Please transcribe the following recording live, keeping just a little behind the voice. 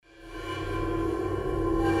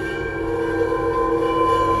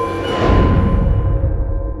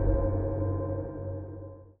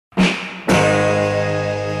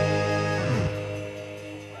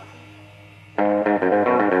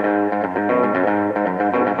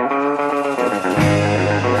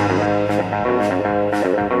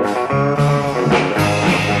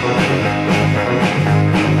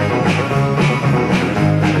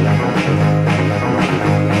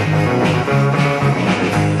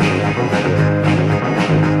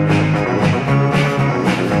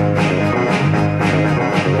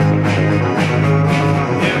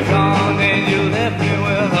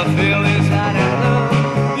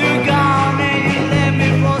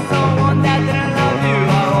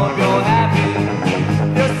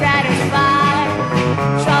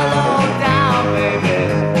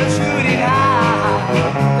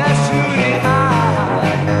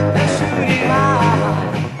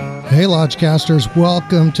Hey Lodgecasters,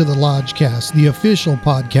 welcome to the Lodgecast, the official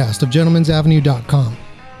podcast of Gentlemen'sAvenue.com.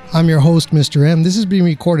 I'm your host, Mr. M. This is being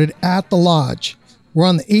recorded at the Lodge. We're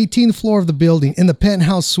on the 18th floor of the building in the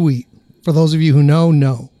penthouse suite. For those of you who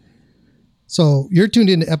know. So you're tuned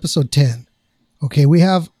into episode 10. Okay, we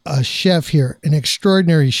have a chef here, an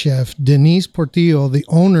extraordinary chef, Denise Portillo, the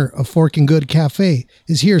owner of Forkin Good Cafe,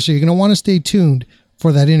 is here. So you're going to want to stay tuned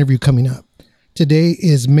for that interview coming up. Today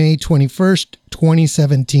is May 21st,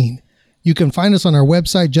 2017. You can find us on our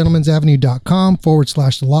website,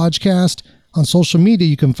 Gentlemen'sAvenue.com/the Lodgecast. On social media,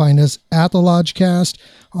 you can find us at the Lodgecast,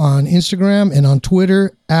 on Instagram and on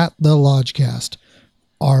Twitter at the Lodgecast.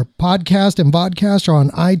 Our podcast and vodcast are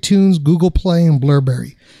on iTunes, Google Play, and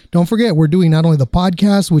Blurberry. Don't forget, we're doing not only the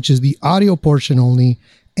podcast, which is the audio portion only,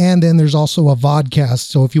 and then there's also a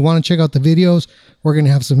vodcast. So if you want to check out the videos, we're going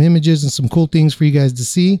to have some images and some cool things for you guys to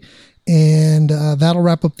see. And that'll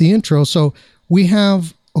wrap up the intro. So we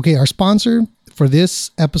have, our sponsor for this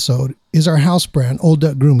episode is our house brand, Old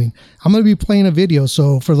Duck Grooming. I'm going to be playing a video.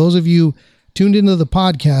 So for those of you tuned into the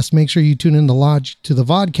podcast, make sure you tune in the Lodge to the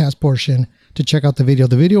vodcast portion to check out the video.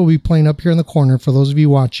 The video will be playing up here in the corner for those of you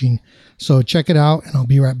watching. So check it out and I'll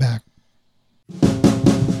be right back.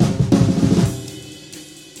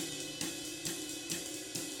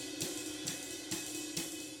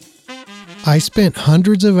 I spent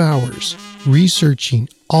hundreds of hours researching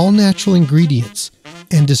all natural ingredients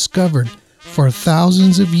and discovered for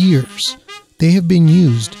thousands of years they have been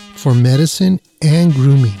used for medicine and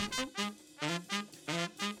grooming.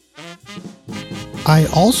 I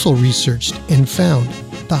also researched and found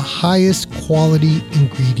the highest quality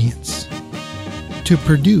ingredients to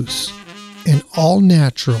produce an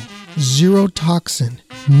all-natural, zero-toxin,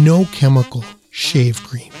 no-chemical shave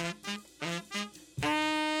cream.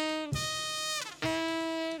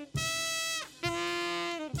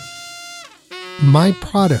 My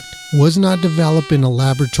product was not developed in a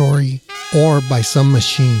laboratory or by some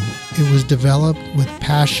machine. It was developed with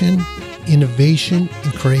passion, innovation,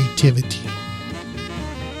 and creativity.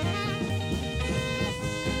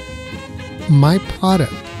 My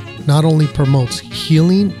product not only promotes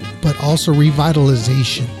healing, but also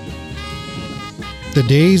revitalization. The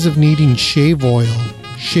days of needing shave oil,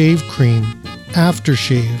 shave cream,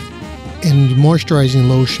 aftershave, and moisturizing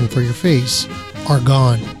lotion for your face are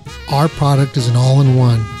gone. Our product is an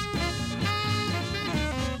all-in-one.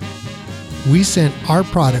 We sent our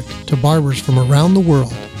product to barbers from around the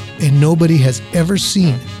world, and nobody has ever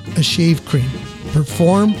seen a shave cream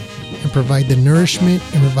perform and provide the nourishment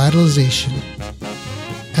and revitalization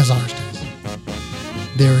as ours does.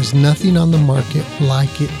 There is nothing on the market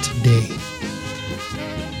like it today.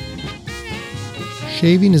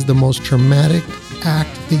 Shaving is the most traumatic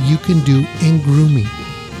act that you can do in grooming,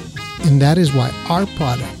 and that is why our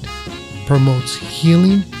product promotes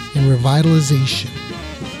healing and revitalization.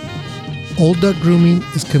 Old Duck Grooming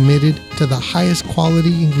is committed to the highest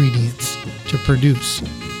quality ingredients to produce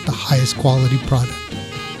the highest quality product.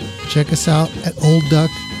 Check us out at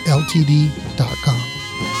oldduckltd.com.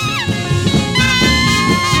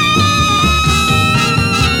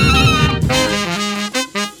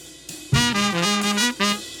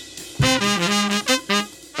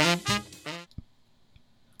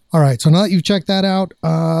 All right, so now that you've checked that out,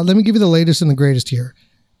 let me give you the latest and the greatest here.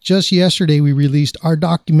 Just yesterday, we released our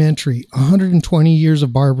documentary, 120 Years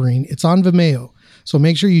of Barbering. It's on Vimeo, so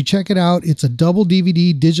make sure you check it out. It's a double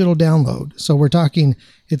DVD digital download. So we're talking,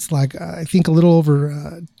 it's like, I think a little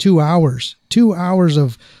over 2 hours. 2 hours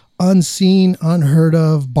of unseen, unheard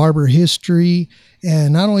of barber history.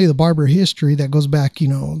 And not only the barber history that goes back,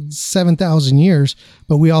 7,000 years,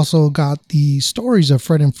 but we also got the stories of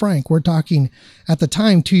Fred and Frank. We're talking at the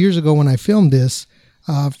time, 2 years ago when I filmed this,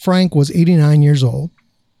 Frank was 89 years old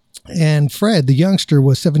and Fred, the youngster,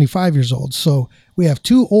 was 75 years old. So we have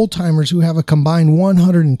two old timers who have a combined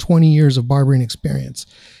 120 years of barbering experience.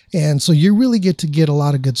 And so you really get a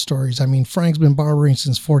lot of good stories. I mean, Frank's been barbering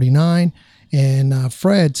since 49. And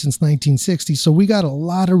Fred since 1960. So we got a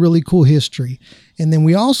lot of really cool history. And then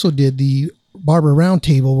we also did the Barber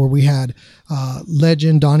Roundtable where we had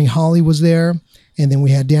legend Donnie Holly was there. And then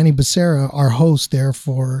we had Danny Becerra, our host, there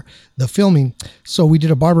for the filming. So we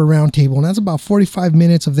did a Barber Roundtable, and that's about 45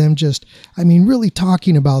 minutes of them really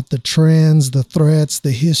talking about the trends, the threats,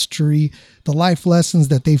 the history, the life lessons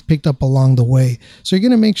that they've picked up along the way. So you're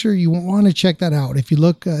going to make sure you want to check that out. If you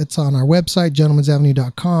look, it's on our website,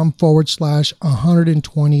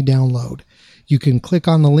 gentlemen'savenue.com/120 download. You can click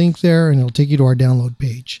on the link there, and it'll take you to our download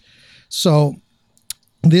page. So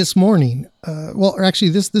this morning, or actually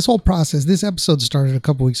this whole process, this episode started a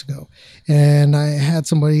couple weeks ago, and I had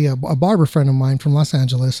somebody, a barber friend of mine from Los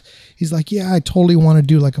Angeles. He's like, "Yeah, I totally want to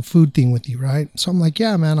do like a food thing with you, right?" So I'm like,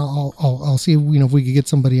 "Yeah, man, I'll see, if we could get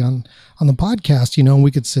somebody on the podcast, and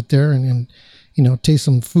we could sit there and taste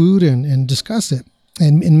some food and discuss it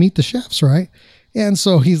and meet the chefs, right?" And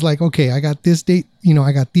so he's like, "Okay, I got this date,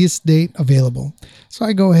 available." So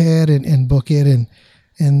I go ahead and book it,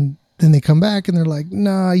 and then they come back and they're like,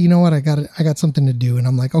 "Nah, you know what? I got something to do." And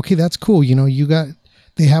I'm like, "Okay, that's cool.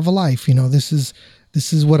 They have a life. This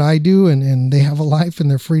is what I do, and they have a life, and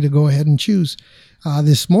they're free to go ahead and choose."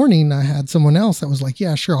 This morning I had someone else that was like,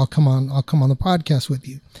 "Yeah, sure, I'll come on the podcast with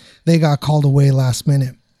you." They got called away last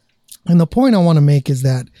minute. And the point I want to make is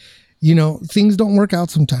that, things don't work out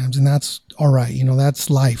sometimes, and that's all right. That's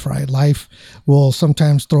life, right? Life will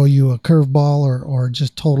sometimes throw you a curveball or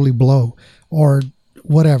just totally blow or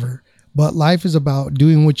whatever. But life is about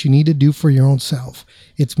doing what you need to do for your own self.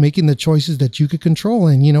 It's making the choices that you could control.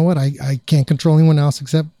 And you know what? I can't control anyone else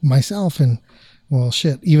except myself. And well,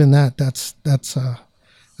 shit, even that's a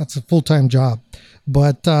full-time job.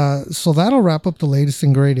 But so that'll wrap up the latest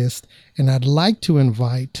and greatest. And I'd like to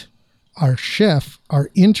invite our chef, our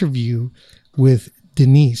interview with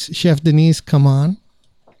Denise. Chef Denise, come on.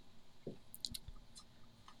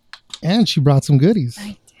 And she brought some goodies.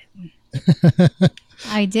 I did.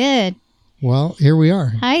 I did. Well, here we are.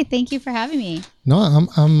 Hi, thank you for having me. No, I'm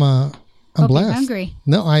blessed. You're hungry.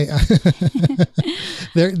 No,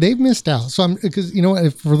 they've missed out. So because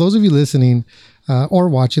for those of you listening or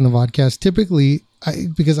watching the podcast, typically I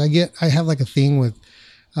have like a thing with.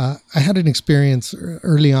 I had an experience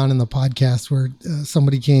early on in the podcast where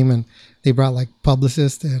somebody came and they brought like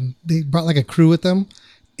publicists and they brought like a crew with them,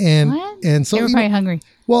 and what? And so they were probably hungry.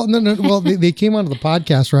 Well, no. Well, they came onto the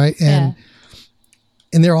podcast, right? And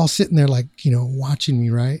and they're all sitting there like watching me,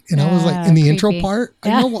 right? And I was like in the intro part,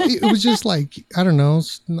 it was just like I don't know,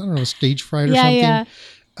 stage fright or something. Yeah.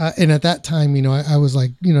 And at that time, I was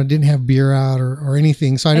like, didn't have beer out or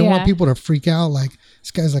anything, so I didn't want people to freak out. Like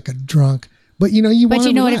this guy's like a drunk. But But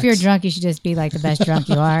what? If you're drunk, you should just be like the best drunk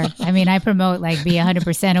you are. I mean, I promote like be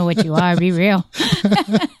 100% of what you are. Be real.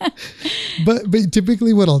 But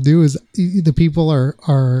typically, what I'll do is the people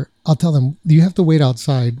are I'll tell them you have to wait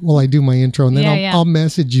outside while I do my intro, and then I'll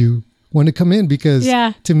message you when to come in because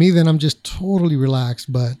to me, then I'm just totally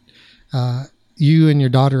relaxed. But you and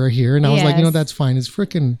your daughter are here, and I was like, that's fine. It's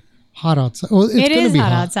freaking hot outside. Well, it is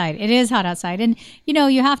hot outside. It is hot outside, and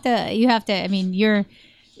you have to. I mean,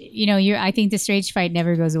 I think the stage fright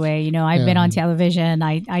never goes away. I've been on television.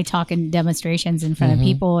 I talk in demonstrations in front of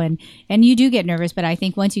people and you do get nervous, but I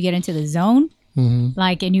think once you get into the zone,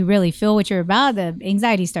 and you really feel what you're about, the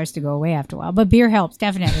anxiety starts to go away after a while. But beer helps,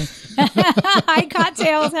 definitely. High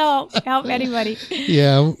cocktails help anybody.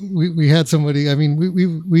 Yeah, we had somebody. I mean,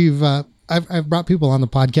 I've brought people on the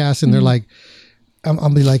podcast, and they're like, I'll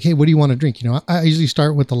be like, "Hey, what do you want to drink?" I usually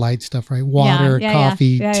start with the light stuff, right? Water,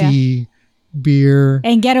 coffee, tea. Beer.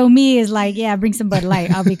 And ghetto me is like, bring some Bud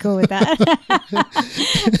Light. I'll be cool with that.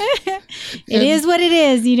 It is what it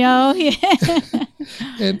is,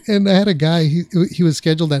 And I had a guy, he was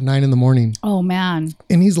scheduled at 9 a.m. Oh, man.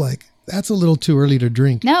 And he's like, that's a little too early to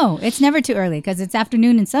drink. No, it's never too early because it's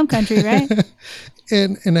afternoon in some country, right?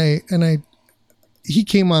 and he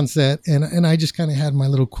came on set and I just kind of had my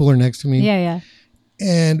little cooler next to me. Yeah.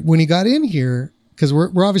 And when he got in here, because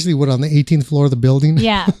we're obviously on the 18th floor of the building.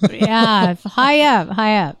 Yeah, high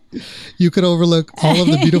up. You could overlook all of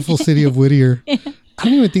the beautiful city of Whittier. I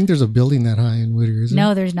don't even think there's a building that high in Whittier, is there?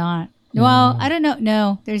 No, there's not. Yeah. Well, I don't know.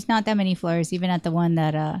 No, there's not that many floors, even at the one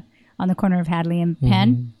that on the corner of Hadley and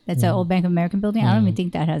Penn. That's an old Bank of America building. I don't even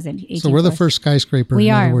think that has an 18 So we're floors. the first skyscraper.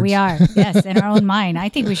 We are. Yes, in our own mind. I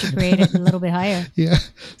think we should create it a little bit higher. Yeah.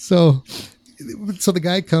 So the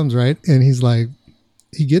guy comes, right? And he's like,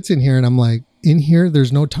 he gets in here and I'm like, in here,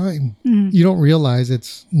 there's no time. You don't realize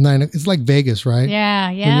it's 9. It's like Vegas, right? Yeah.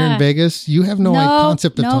 When you're in Vegas, you have no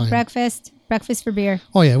concept of time. No breakfast for beer.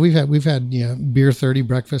 Oh yeah, we've had beer 30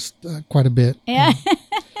 breakfast quite a bit. Yeah.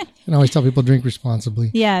 And I always tell people drink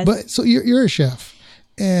responsibly. Yes. But so you're a chef,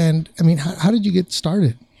 and I mean, how did you get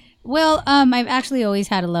started? Well, I've actually always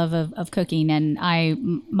had a love of cooking, and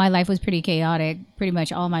my life was pretty chaotic pretty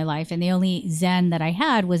much all my life. And the only zen that I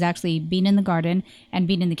had was actually being in the garden and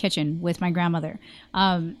being in the kitchen with my grandmother.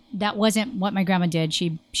 That wasn't what my grandma did.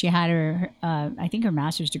 She had her, I think her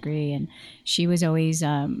master's degree, and she was always,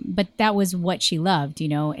 but that was what she loved,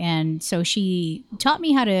 And so she taught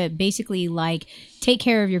me how to basically like take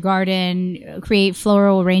care of your garden, create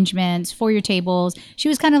floral arrangements for your tables. She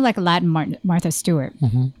was kind of like a Latin Martha Stewart.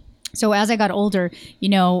 So as I got older,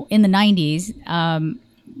 in the 90s,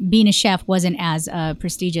 being a chef wasn't as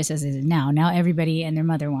prestigious as it is now. Now everybody and their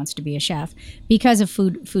mother wants to be a chef because of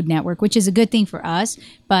Food Network, which is a good thing for us.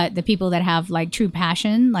 But the people that have like true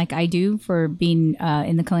passion, like I do for being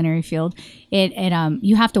in the culinary field,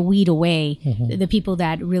 you have to weed away the people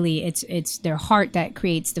that really it's their heart that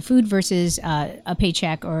creates the food versus a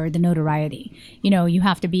paycheck or the notoriety. You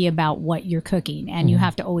have to be about what you're cooking, and you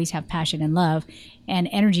have to always have passion and love and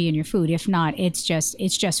energy in your food. If not, it's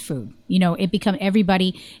just food. It becomes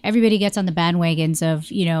everybody gets on the bandwagons of,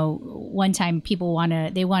 one time people want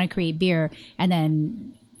to create beer, and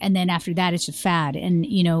then after that it's a fad. And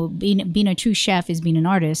being a true chef is being an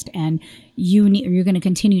artist, and you're going to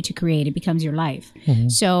continue to create. It becomes your life.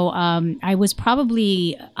 So I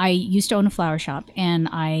used to own a flower shop, and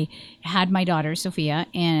I had my daughter Sophia,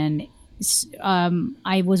 and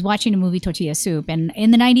I was watching a movie, Tortilla Soup, and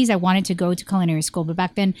in the 90s I wanted to go to culinary school, but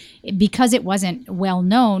back then, because it wasn't well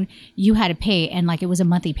known, you had to pay, and like it was a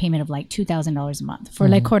monthly payment of like $2,000 a month for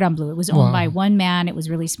Le Cordon Bleu. It was owned by one man. It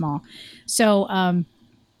was really small. So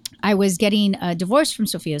I was getting a divorce from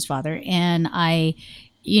Sophia's father, and I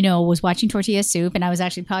was watching Tortilla Soup, and I was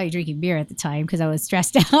actually probably drinking beer at the time because I was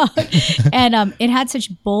stressed out. And it had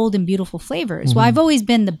such bold and beautiful flavors. Well, I've always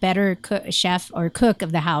been the better chef or cook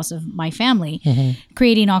of the house of my family,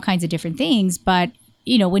 creating all kinds of different things. But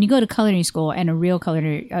when you go to culinary school, and a real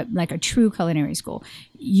culinary, like a true culinary school,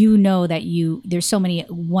 that there's so many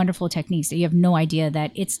wonderful techniques that you have no idea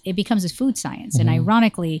that it becomes a food science. And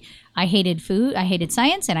ironically, I hated food, I hated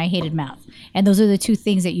science, and I hated math. And those are the two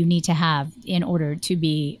things that you need to have in order to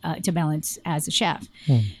be to balance as a chef.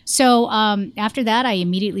 So after that, I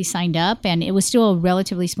immediately signed up, and it was still a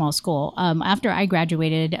relatively small school. After I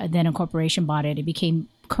graduated, then a corporation bought it. It became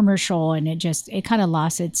commercial, and it kind of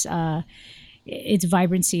lost its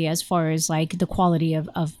vibrancy as far as like the quality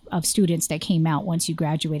of students that came out once you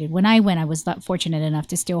graduated. When I went, I was fortunate enough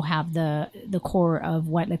to still have the core of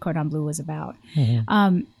what Le Cordon Bleu was about.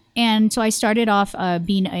 And so I started off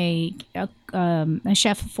being a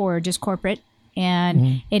chef for just corporate,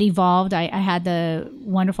 and it evolved. I had the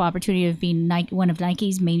wonderful opportunity of being one of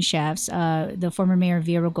Nike's main chefs, the former mayor of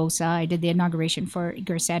Villaraigosa. I did the inauguration for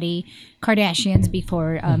Garcetti Kardashians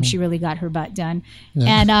before she really got her butt done.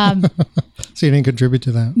 And so you didn't contribute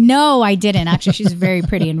to that? No, I didn't. Actually, she's very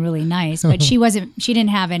pretty and really nice, but she didn't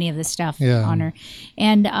have any of the stuff on her.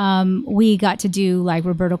 And we got to do like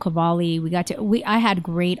Roberto Cavalli. I had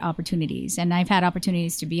great opportunities, and I've had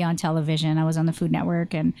opportunities to be on television. I was on the Food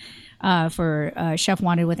Network, and for Chef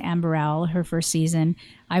Wanted with Anne Burrell, her first season.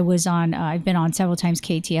 I was on, I've been on several times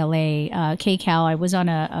KTLA, KCAL. I was on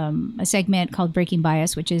a segment called Breaking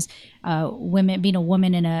Bias, which is being a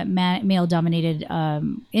woman in a male-dominated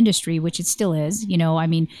industry, which it still is.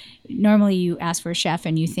 Normally you ask for a chef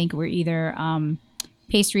and you think we're either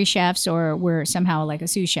pastry chefs or we're somehow like a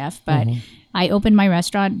sous chef. But I opened my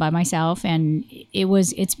restaurant by myself, and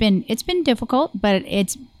it's been difficult, but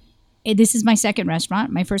this is my second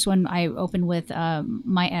restaurant. My first one I opened with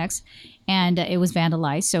my ex, and it was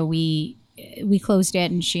vandalized. So we closed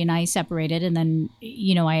it, and she and I separated. And then,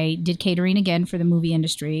 I did catering again for the movie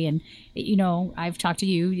industry. And, I've talked to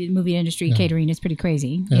you, the movie industry catering is pretty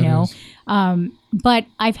crazy, but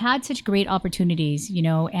I've had such great opportunities,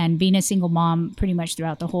 and being a single mom pretty much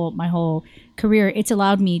throughout my whole career, it's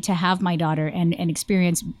allowed me to have my daughter and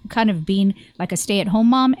experience kind of being like a stay-at-home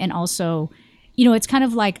mom, and also it's kind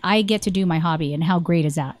of like I get to do my hobby, and how great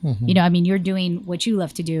is that? You're doing what you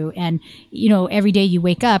love to do, and every day you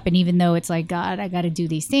wake up, and even though it's like, God, I got to do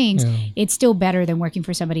these things, it's still better than working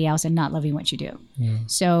for somebody else and not loving what you do.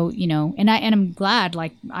 So and I'm glad,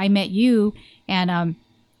 like, I met you, and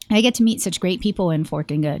I get to meet such great people in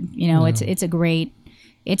Forkin Good. It's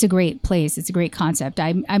a great place. It's a great concept.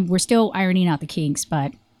 We're still ironing out the kinks,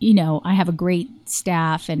 but I have a great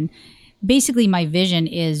staff, and basically my vision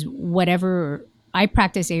is whatever. I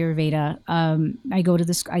practice Ayurveda. I go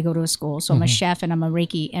to a school, so I'm a chef, and I'm a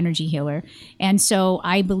Reiki energy healer. And so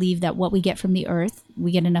I believe that what we get from the earth,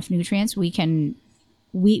 we get enough nutrients. We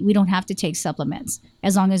don't have to take supplements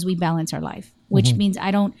as long as we balance our life, which means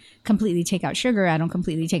I don't completely take out sugar. I don't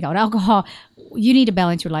completely take out alcohol. You need to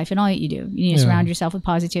balance your life in all that you do. You need to surround yourself with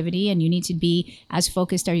positivity, and you need to be as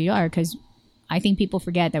focused as you are, because I think people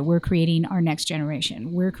forget that we're creating our next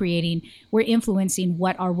generation. We're influencing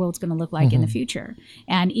what our world's going to look like in the future.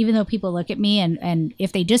 And even though people look at me, and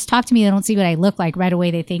if they just talk to me, they don't see what I look like right away.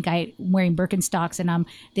 They think I'm wearing Birkenstocks and I'm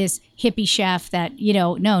this hippie chef that,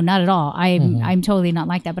 no, not at all. I'm totally not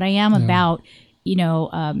like that. But I am about,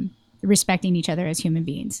 respecting each other as human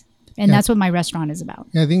beings. And that's what my restaurant is about.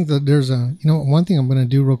 Yeah, I think that there's one thing I'm going to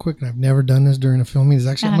do real quick, and I've never done this during a filming, is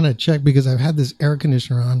actually I'm going to check, because I've had this air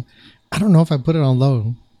conditioner on I don't know if I put it on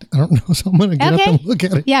low. I don't know, so I'm gonna get up and look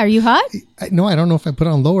at it. Yeah, are you hot? No, I don't know if I put it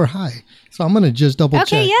on low or high. So I'm gonna just double check.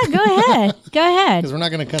 Okay, yeah, go ahead. Go ahead. Because we're not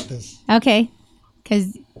gonna cut this. Okay,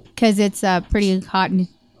 because it's pretty hot.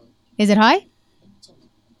 Is it high?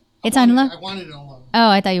 It's on low. I wanted it on low. Oh,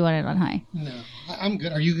 I thought you wanted it on high. No, I'm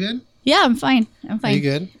good. Are you good? Yeah, I'm fine. Are you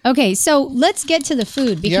good? Okay, so let's get to the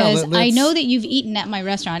food because let's. I know that you've eaten at my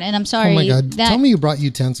restaurant, and I'm sorry. Oh my God! Tell me you brought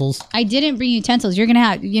utensils. I didn't bring utensils. You're gonna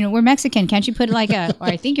have, we're Mexican. Can't you put like or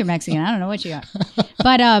I think you're Mexican. I don't know what you got,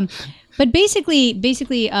 but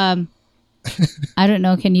basically, I don't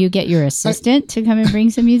know. Can you get your assistant to come and bring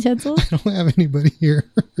some utensils? I don't have anybody here.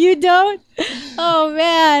 You don't? Oh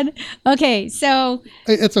man. Okay, so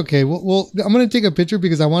it's okay. Well, I'm going to take a picture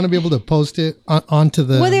because I want to be able to post it onto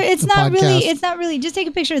the. Well, it's not podcast. really. It's not really. Just take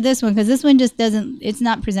a picture of this one because this one just doesn't. It's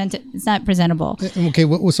not presented. It's not presentable. Okay.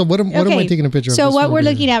 So what am I taking a picture of? So what we're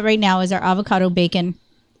looking at right now is our avocado bacon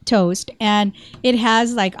toast, and it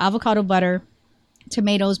has like avocado butter,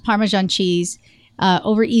 tomatoes, Parmesan cheese.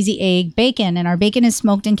 Over easy egg, bacon, and our bacon is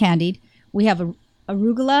smoked and candied. We have a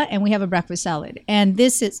arugula and we have a breakfast salad. And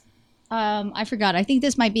this is, I forgot, I think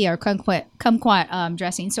this might be our kumquat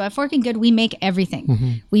dressing. So at Forkin Good, we make everything.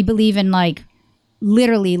 Mm-hmm. We believe in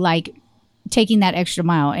literally taking that extra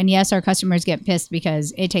mile. And yes, our customers get pissed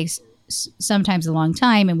because it takes sometimes a long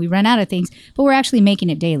time and we run out of things, but we're actually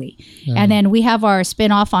making it daily. Mm-hmm. And then we have our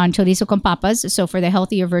spin-off on chorizo con papas. So for the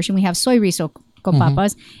healthier version, we have soy rizo con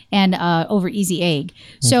papas and over easy egg.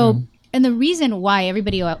 So, and the reason why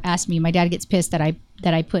everybody asks me, my dad gets pissed that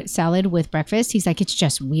I put salad with breakfast. He's like, it's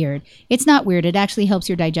just weird. It's not weird. It actually helps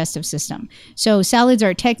your digestive system. So salads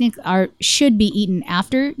should be eaten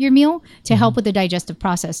after your meal to help with the digestive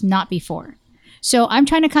process, not before. So I'm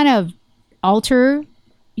trying to kind of alter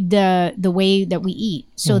the way that we eat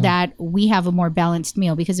so that we have a more balanced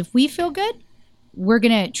meal, because if we feel good, we're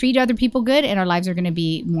going to treat other people good and our lives are going to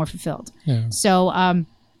be more fulfilled. Yeah. So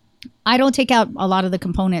I don't take out a lot of the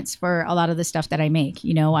components for a lot of the stuff that I make.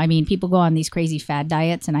 I mean, people go on these crazy fad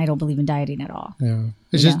diets and I don't believe in dieting at all. Yeah.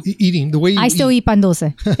 It's just eating the way you still eat pan dulce.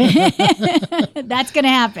 That's going to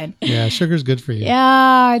happen. Yeah. Sugar's good for you.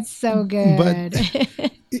 Yeah. It's so good. But,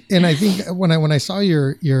 and I think when I saw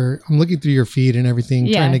I'm looking through your feed and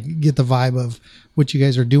everything, trying to get the vibe of what you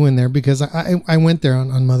guys are doing there, because I went there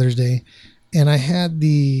on Mother's Day. And I had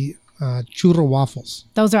the churro waffles.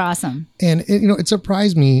 Those are awesome. And it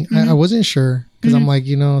surprised me. I wasn't sure because I'm like,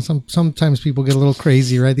 sometimes people get a little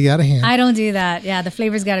crazy, right? They get out of hand. I don't do that. Yeah, the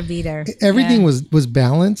flavor's got to be there. Everything was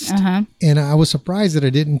balanced. And I was surprised that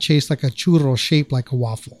it didn't chase like a churro shaped like a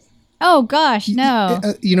waffle. Oh, gosh, no.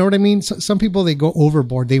 You know what I mean? So, some people, they go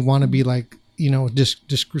overboard. They want to be like,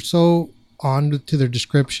 just so on to their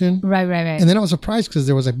description. Right. And then I was surprised because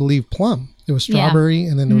there was, I believe, plum. There was strawberry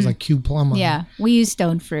and then there was like cube plum on it. Yeah, we use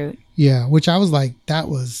stone fruit. Yeah, which I was like, that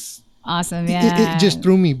was awesome. Yeah. It just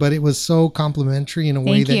threw me, but it was so complimentary in a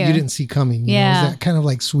way that you didn't see coming. You know, it was that kind of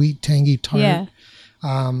like sweet, tangy tart. Yeah.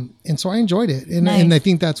 And so I enjoyed it. And, and I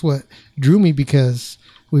think that's what drew me, because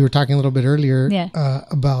we were talking a little bit earlier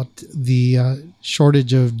about the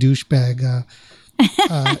shortage of douchebag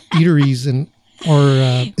eateries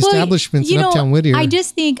or establishments in Uptown Whittier.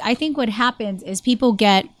 I think what happens is people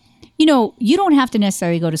get, you don't have to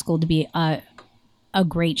necessarily go to school to be a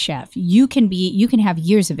great chef. You can have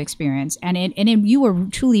years of experience, and you were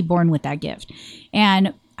truly born with that gift.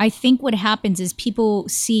 And I think what happens is people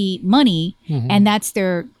see money, and that's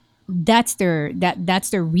their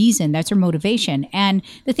reason, that's their motivation. And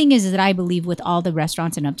the thing is that I believe with all the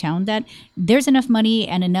restaurants in Uptown that there's enough money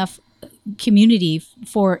and enough community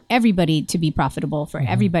for everybody to be profitable for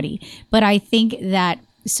everybody. But I think that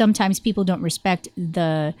sometimes people don't respect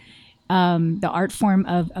the art form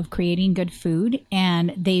of creating good food,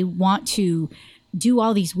 and they want to do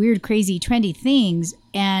all these weird, crazy, trendy things,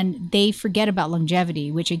 and they forget about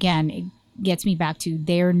longevity, which again, it gets me back to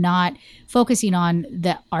they're not focusing on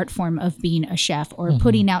the art form of being a chef or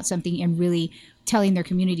putting out something and really telling their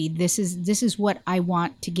community, this is what I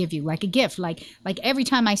want to give you, like a gift. Like every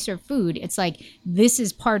time I serve food, it's like, this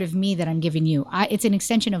is part of me that I'm giving you. It's an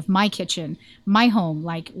extension of my kitchen, my home,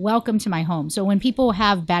 like welcome to my home. So when people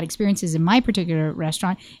have bad experiences in my particular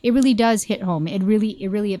restaurant, it really does hit home. It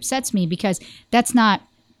really upsets me, because that's not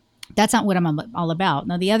what I'm all about.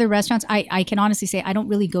 Now, the other restaurants, I can honestly say I don't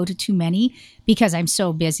really go to too many because I'm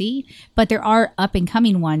so busy, but there are up and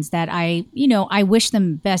coming ones that I wish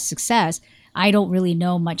them best success. I don't really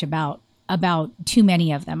know much about too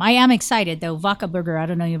many of them. I am excited though. Vaca Burger, I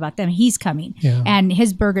don't know about them. He's coming, and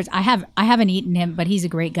his burgers. I haven't eaten him, but he's a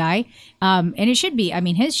great guy. And it should be. I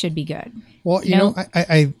mean, his should be good. Well, you know,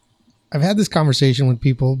 I've had this conversation with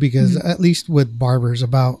people because at least with barbers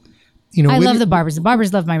about I love the barbers. The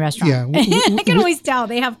barbers love my restaurant. Yeah. I can always tell.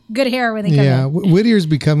 They have good hair when they come in. Yeah. Whittier's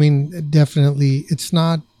becoming definitely, it's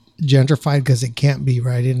not gentrified because it can't be,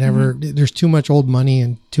 right? It never, there's too much old money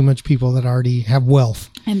and too much people that already have wealth.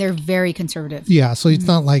 And they're very conservative. Yeah. So it's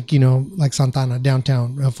not like, like Santana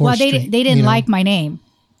downtown, 4th Street. They didn't like my name.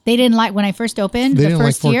 They didn't like, when I first opened the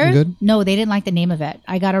first year. Good? No, they didn't like the name of it.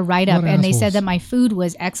 I got a write-up and they said that my food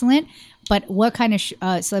was excellent. But what kind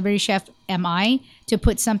of celebrity chef am I to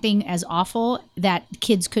put something as awful that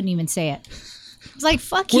kids couldn't even say it? It's like,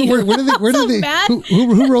 fuck you. Where did they?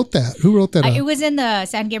 Who wrote that? Who wrote that? It was in the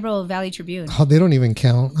San Gabriel Valley Tribune. Oh, they don't even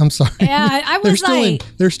count. I'm sorry. Yeah, I was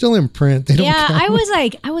they're still in print. They don't count. I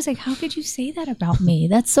was like, how could you say that about me?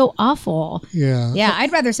 That's so awful. Yeah. Yeah,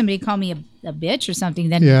 I'd rather somebody call me a bitch or something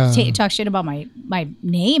than talk shit about my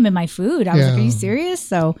name and my food. I was like, are you serious?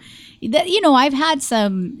 So, I've had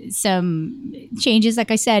some changes. Like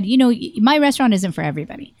I said, my restaurant isn't for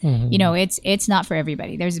everybody. It's not for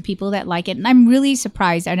everybody. There's people that like it, and I'm really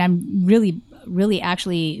surprised, and I'm really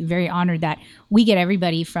actually very honored that we get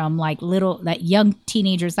everybody from like young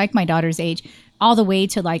teenagers like my daughter's age all the way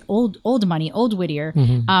to like old money, old Whittier,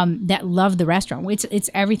 that love the restaurant. It's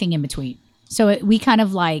everything in between. So we kind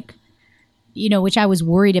of like, which I was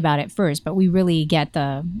worried about at first, but we really get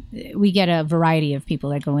a variety of people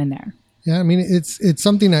that go in there. Yeah, I mean it's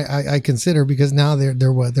something I consider, because now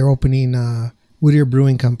they're opening Whittier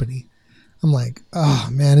Brewing Company. I'm like, oh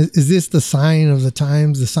man, is this the sign of the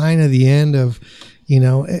times, the sign of the end of,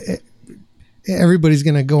 everybody's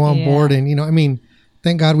gonna go on board, and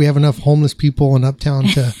thank God we have enough homeless people in Uptown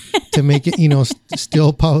to make it,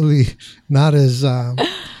 still probably not as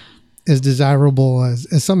desirable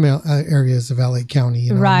as some areas of LA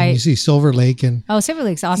County. Right. You see Silver Lake Silver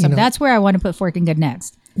Lake's awesome. That's where I want to put Forkin Good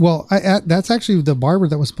next. Well, that's actually the barber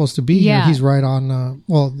that was supposed to be here. He's right on.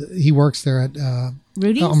 He works there at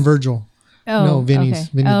Rudy's on Virgil. Oh, no, Vinny's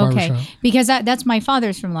Barbershop. Because that's my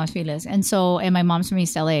father's from Los Feliz, and my mom's from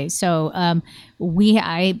East LA. So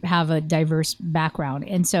I have a diverse background,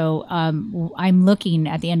 and so I'm looking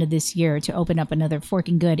at the end of this year to open up another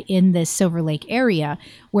Forkin Good in the Silver Lake area,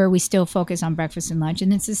 where we still focus on breakfast and lunch,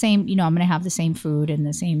 and it's the same. I'm going to have the same food and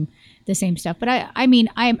the same stuff. But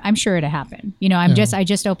I'm sure it'll happen. I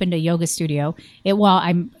just opened a yoga studio.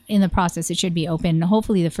 I'm in the process. It should be open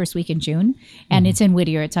hopefully the first week in June, and it's in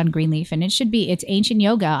Whittier. It's on Greenleaf, and it's ancient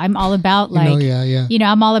yoga. I'm all about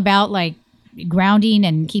I'm all about like grounding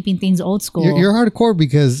and keeping things old school. You're hardcore,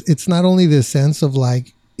 because it's not only this sense of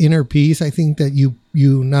like inner peace, I think, that you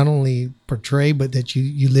not only portray, but that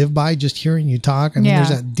you live by, just hearing you talk. There's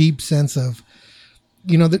that deep sense of,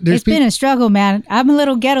 it's been a struggle, man. I'm a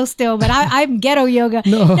little ghetto still, but I'm ghetto yoga.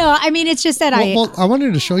 No, it's just that I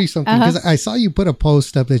wanted to show you something, because I saw you put a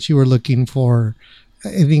post up that you were looking for,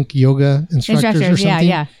 I think, yoga instructors or something.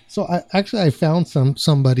 Yeah. So I found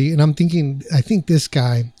somebody, and I'm thinking, I think this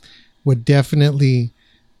guy would definitely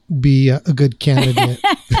be a good candidate.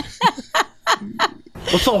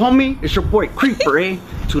 What's up, homie? It's your boy Creeper, eh?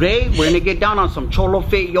 Today, we're gonna get down on some Cholo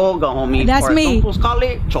Fit yoga, homie. That's or me. Uncles call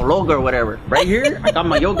it Chologa or whatever. Right here, I got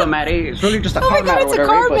my yoga mat, eh? It's really just a car mat or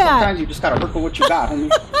whatever, but sometimes you just gotta work with what you got,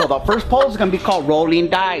 homie. So the first pose is gonna be called rolling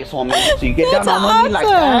dice, homie. So you get down on one knee like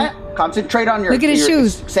that, concentrate on your, Look at his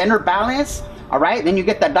shoes. Center balance. All right, then you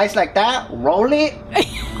get that dice like that, roll it.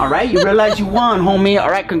 All right, you realize you won, homie. All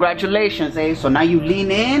right, congratulations, eh? So now you lean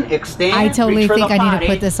in, extend. I totally think I need to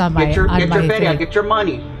put this on my get your thing. Get your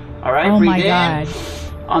money. All right, breathe in. God.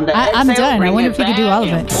 On the I'm done. I wonder if you could do all of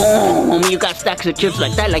it. Oh, homie, you got stacks of chips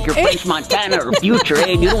like that, like your French Montana or Future,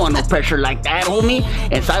 eh? You don't want no pressure like that, homie.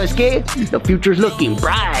 And sabes que? The future's looking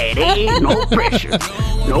bright, eh? No pressure.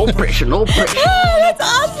 No pressure, no pressure. Oh, that's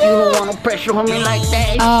awesome. You don't want no pressure, homie, like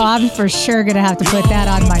that. Oh, I'm for sure going to have to put that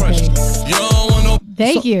on my thing.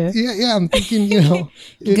 Thank you. Yeah, I'm thinking,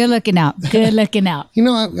 Good looking out. Good looking out.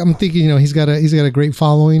 I'm thinking, he's got a great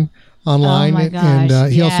following online. Oh my gosh,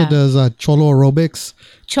 and he also does Cholo aerobics.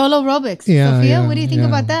 Cholo aerobics. Yeah, Sophia, what do you think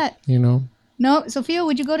about that? No, Sophia,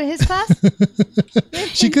 would you go to his class?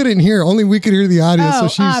 She couldn't hear. Only we could hear the audio.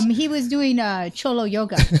 He was doing Cholo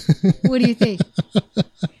yoga. What do you think?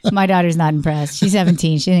 My daughter's not impressed. She's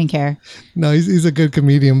 17. She didn't care. No, he's a good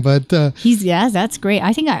comedian, but that's great.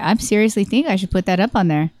 I think I seriously think I should put that up on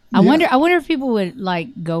there. I wonder if people would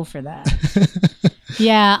like go for that.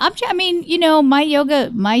 Yeah, my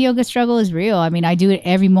yoga struggle is real. I do it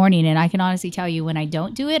every morning, and I can honestly tell you when I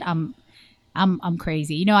don't do it, I'm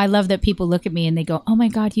crazy. You know, I love that people look at me and they go, "Oh my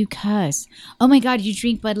God, you cuss. Oh my God, you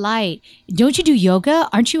drink Bud Light. Don't you do yoga?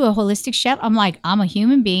 Aren't you a holistic chef?" I'm like, I'm a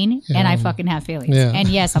human being and I fucking have feelings. Yeah. And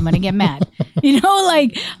yes, I'm going to get mad. You know,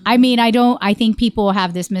 like, I mean, I think people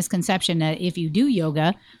have this misconception that if you do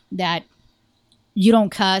yoga, that you don't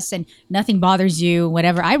cuss and nothing bothers you,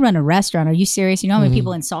 whatever. I run a restaurant. Are you serious? You know how many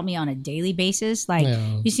people insult me on a daily basis? Like,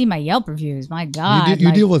 you see my Yelp reviews. My God.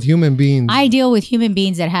 You deal with human beings. I deal with human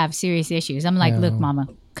beings that have serious issues. I'm like, look, mama,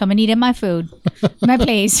 come and eat at my food, my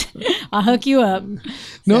place. I'll hook you up.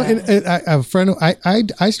 No, and a friend,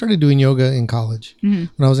 I started doing yoga in college. When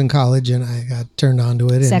I was in college and I got turned on to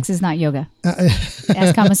it. Sex is not yoga.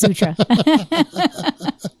 That's Kama Sutra.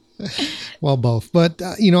 Well, both. But,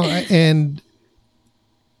 you know, and...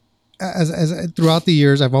 As throughout the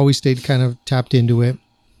years, I've always stayed kind of tapped into it.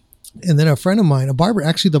 And then a friend of mine, a barber,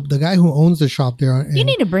 actually the guy who owns the shop there. You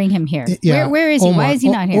need to bring him here. Yeah, where is he? Omar. Why is he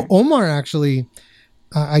not here? Omar, actually,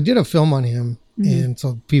 I did a film on him. And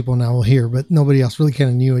so people now will hear, but nobody else really kind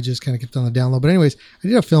of knew. It just kind of kept on the download. But anyways, I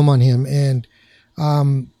did a film on him. And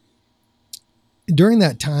during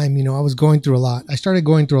that time, you know, I was going through a lot. I started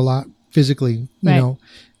going through a lot physically, you know.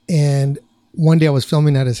 And one day I was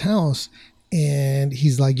filming at his house. And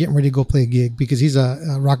he's like getting ready to go play a gig because he's a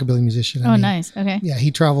rockabilly musician. I mean, nice. Okay. Yeah,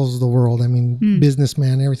 he travels the world. I mean,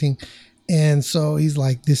 businessman, everything. And so he's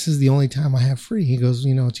like, this is the only time I have free. He goes,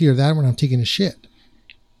 you know, it's either that or when I'm taking a shit.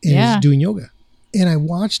 And he's doing yoga. And I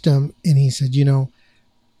watched him and he said, you know,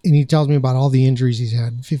 and he tells me about all the injuries he's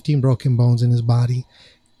had, 15 broken bones in his body.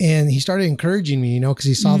 And he started encouraging me, you know, because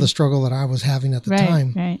he saw the struggle that I was having at the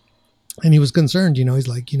time. Right. And he was concerned, you know, he's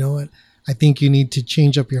like, you know what? I think you need to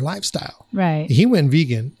change up your lifestyle. Right. He went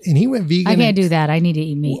vegan. I can't do that. I need to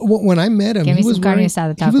eat meat. When I met him, he was wearing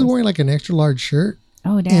like an extra large shirt.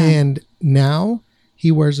 Oh, damn. And now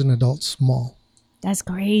he wears an adult small. That's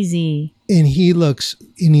crazy. And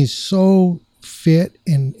he's so fit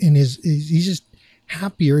and he's just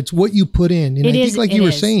happier. It's what you put in. And I think like you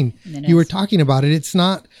were saying, you were talking about it. It's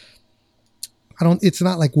not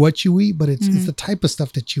like what you eat, but it's the type of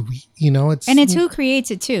stuff that you eat, you know, and it's who creates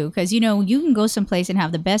it too. Cause you know, you can go someplace and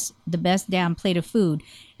have the best damn plate of food.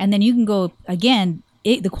 And then you can go again,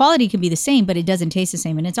 the quality can be the same, but it doesn't taste the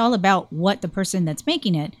same. And it's all about what the person that's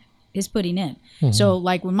making it is putting in. So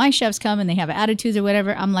like when my chefs come and they have attitudes or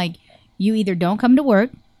whatever, I'm like, you either don't come to work,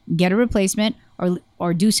 get a replacement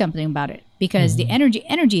or do something about it. Because the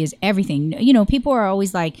energy is everything. You know, people are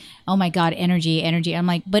always like, oh my God, energy. I'm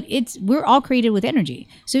like, but we're all created with energy.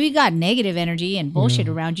 So if you got negative energy and bullshit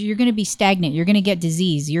around you, you're going to be stagnant. You're going to get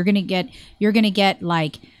disease. You're going to get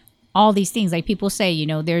like all these things. Like people say, you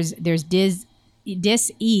know, there's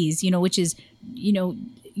dis-ease, you know, which is, you know,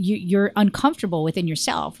 you're uncomfortable within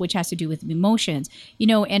yourself, which has to do with emotions, you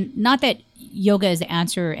know, and not that yoga is the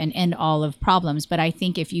answer and end all of problems, but I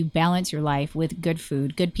think if you balance your life with good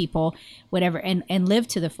food, good people, whatever, and live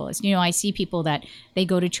to the fullest, you know, I see people that they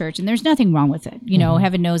go to church and there's nothing wrong with it. You know,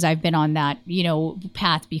 heaven knows I've been on that, you know,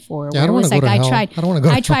 path before where it was like,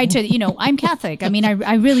 I tried to, you know, I'm Catholic. I mean,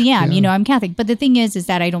 I really am, you know, I'm Catholic. But the thing is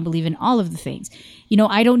that I don't believe in all of the things. You know,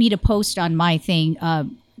 I don't need to post on my thing,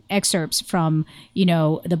 excerpts from, you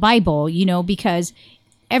know, the Bible, you know, because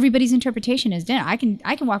everybody's interpretation is different.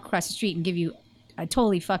 I can walk across the street and give you a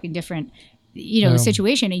totally fucking different, you know,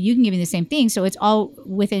 situation, and you can give me the same thing. So it's all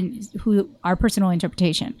within our personal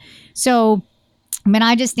interpretation. So, I mean,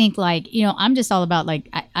 I just think like, you know, I'm just all about like,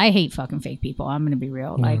 I hate fucking fake people. I'm going to be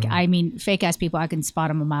real. Like, I mean, fake ass people, I can spot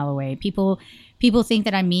them a mile away. People think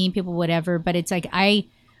that I'm mean, people, whatever, but it's like,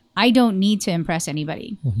 I don't need to impress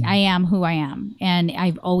anybody. I am who I am. And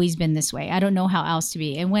I've always been this way. I don't know how else to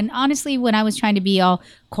be. And when I was trying to be all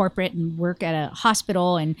corporate and work at a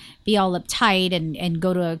hospital and be all uptight and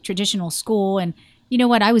go to a traditional school, and you know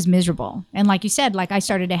what, I was miserable. And like you said, like I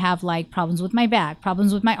started to have like problems with my back,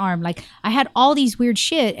 problems with my arm. Like I had all these weird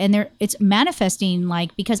shit, and it's manifesting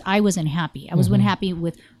like because I wasn't happy. I wasn't happy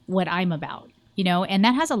with what I'm about, you know, and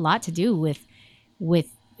that has a lot to do with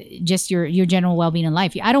just your general well-being in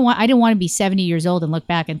life. I didn't want to be 70 years old and look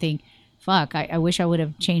back and think, fuck, I wish I would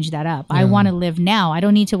have changed that up. I want to live now. I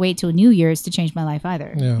don't need to wait till New Year's to change my life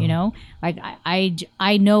either. You know, like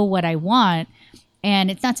I know what I want, and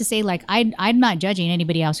it's not to say like I'm not judging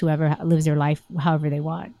anybody else whoever lives their life however they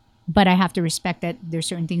want, but I have to respect that there's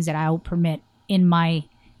certain things that I'll permit in my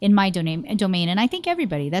domain. And I think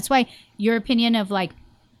everybody, that's why your opinion of like,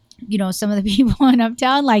 you know, some of the people in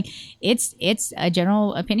Uptown, like it's a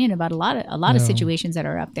general opinion about a lot of situations that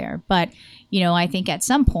are up there. But, you know, I think at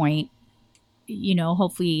some point, you know,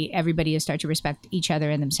 hopefully everybody will start to respect each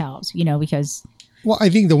other and themselves, you know, because Well, I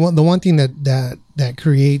think the one thing that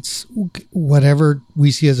creates whatever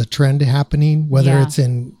we see as a trend happening, whether it's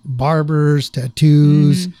in barbers,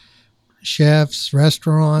 tattoos, chefs,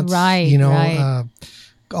 restaurants,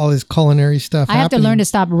 all this culinary stuff. I have to learn to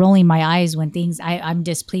stop rolling my eyes when I'm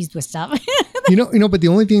displeased with stuff. But the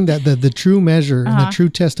only thing that the true measure and the true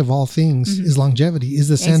test of all things is longevity, is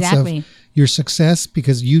the sense of your success,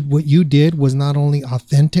 because what you did was not only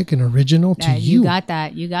authentic and original to you. You got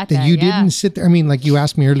that. That you didn't sit there. I mean, like you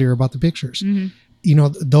asked me earlier about the pictures.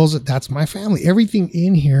 That's my family. Everything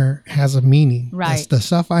in here has a meaning. Right. That's the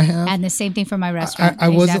stuff I have. And the same thing for my restaurant. I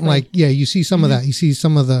wasn't like, you see some of that. You see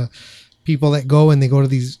some of the people that go and they go to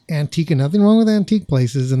these antique, and nothing wrong with antique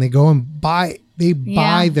places, and they go and buy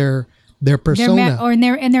their persona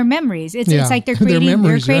and their memories. It's like they're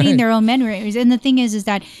creating their own memories. And the thing is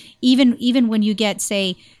that even when you get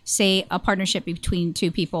say a partnership between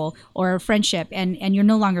two people or a friendship, and you're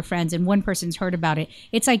no longer friends, and one person's heard about it,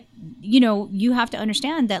 it's like, you have to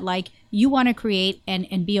understand that, like, you want to create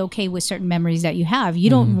and be okay with certain memories that you have. You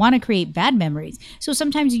don't want to create bad memories. So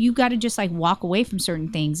sometimes you got to just like walk away from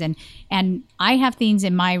certain things. And I have things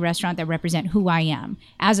in my restaurant that represent who I am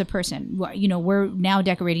as a person. We're now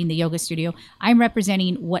decorating the yoga studio. I'm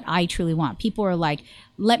representing what I truly want. People are like,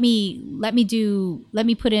 let me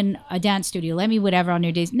put in a dance studio, let me whatever on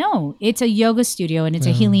your days. No, it's a yoga studio, and it's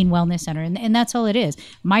a healing wellness center. And that's all it is.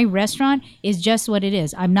 My restaurant is just what it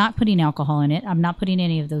is. I'm not putting alcohol in it. I'm not putting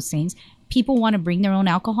any of those things. People want to bring their own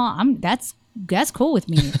alcohol. That's cool with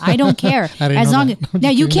me. I don't care. As long as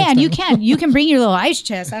you can bring your little ice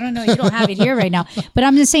chest. I don't know. You don't have it here right now, but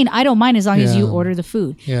I'm just saying I don't mind as long as you order the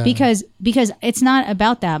food, because it's not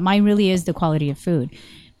about that. Mine really is the quality of food.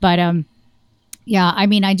 But I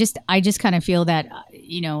mean, I just kind of feel that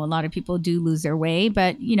a lot of people do lose their way,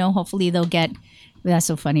 but hopefully they'll get. That's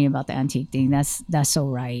so funny about the antique thing. That's so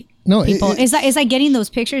right. No, people, it's like getting those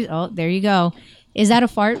pictures. Oh, there you go. Is that a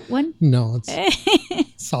fart one? No, it's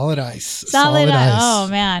solid ice. Solid ice. Oh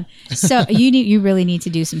man! So you really need to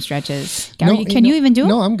do some stretches. Can you even do it?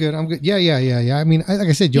 No, I'm good. Yeah. I mean, like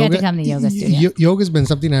I said, yoga. You have to come to the yoga studio. Yoga's been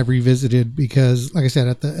something I've revisited because, like I said,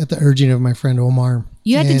 at the urging of my friend Omar.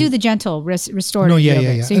 You have to do the gentle restorative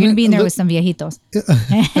yoga. So you're going to be in there with some viejitos.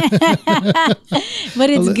 But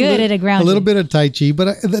it's good at a ground. A little bit of Tai Chi,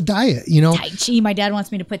 but the diet, Tai Chi. My dad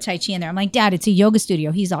wants me to put Tai Chi in there. I'm like, Dad, it's a yoga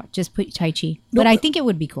studio. He's all, just put Tai Chi. But I think it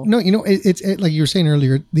would be cool. No, it's like you were saying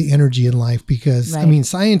earlier, the energy in life, because, I mean,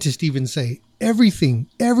 scientists even say, everything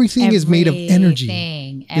is made of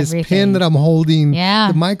energy. This pen that I'm holding,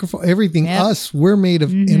 the microphone, everything, we're made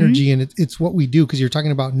of energy, and it's what we do, because you're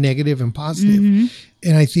talking about negative and positive.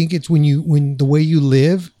 And I think it's when the way you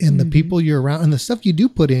live and the people you're around and the stuff you do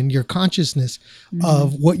put in, your consciousness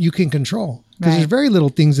of what you can control. Because there's very little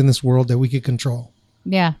things in this world that we could control.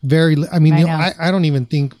 Yeah. I mean, I don't even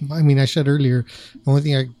think, I said earlier, the only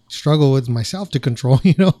thing I struggle with is myself to control,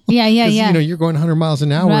 Yeah. You're going 100 miles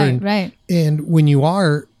an hour. And when you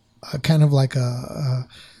are kind of like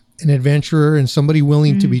an adventurer and somebody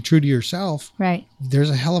willing to be true to yourself,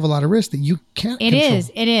 there's a hell of a lot of risk that you can't control.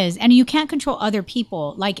 It is. And you can't control other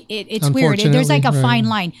people. Like it's weird. There's like a fine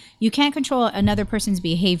line. You can't control another person's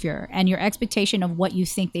behavior, and your expectation of what you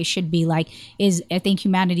think they should be like is, I think,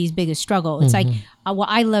 humanity's biggest struggle. It's like, well,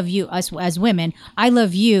 I love you, us as women, I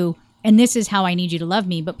love you, and this is how I need you to love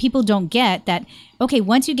me. But people don't get that. Okay,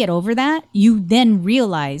 once you get over that, you then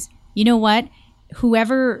realize, you know what,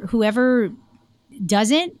 whoever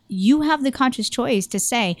doesn't, you have the conscious choice to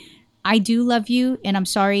say, I do love you, and I'm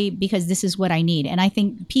sorry because this is what I need. And I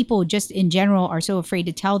think people just in general are so afraid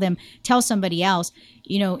to tell somebody else,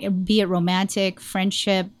 be it romantic,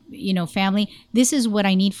 friendship, family, this is what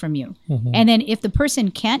I need from you. And then if the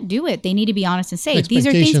person can't do it, they need to be honest and say, these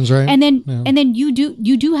are things, right? And then you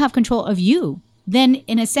do have control of you. Then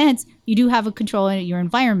in a sense, you do have a control in your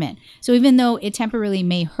environment. So even though it temporarily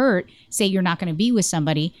may hurt, say you're not going to be with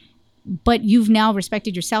somebody, but you've now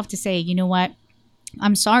respected yourself to say, you know what,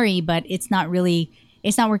 I'm sorry, but it's not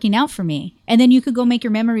working out for me. And then you could go make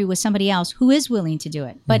your memory with somebody else who is willing to do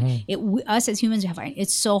it. But us as humans,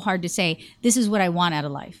 it's so hard to say, this is what I want out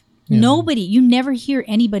of life. You never hear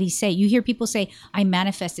anybody say, you hear people say, I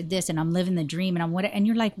manifested this and I'm living the dream and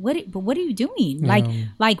you're like, what are you doing?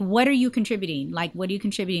 Like, what are you contributing? Like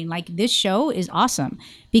this show is awesome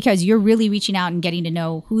because you're really reaching out and getting to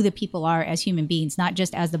know who the people are as human beings, not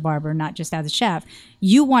just as the barber, not just as a chef.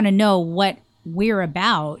 You want to know what we're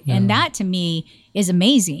about. And that to me is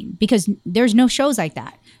amazing because there's no shows like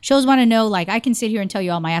that. Shows want to know, like, I can sit here and tell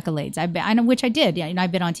you all my accolades. I know, which I did.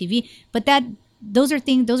 I've been on TV, but those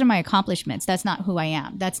are my accomplishments. That's not who I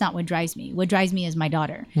am. That's not what drives me. What drives me is my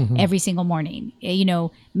daughter every single morning, you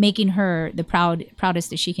know, making her the proudest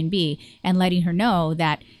that she can be and letting her know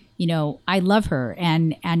that, you know, I love her.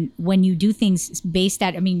 And when you do things based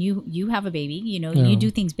out, I mean, you have a baby, you know, you do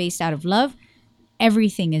things based out of love,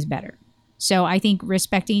 everything is better. So I think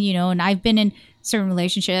respecting, you know, and I've been in certain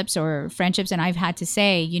relationships or friendships and I've had to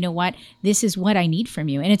say, you know what, this is what I need from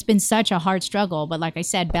you. And it's been such a hard struggle. But like I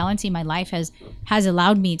said, balancing my life has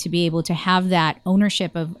allowed me to be able to have that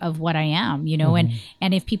ownership of what I am, you know, and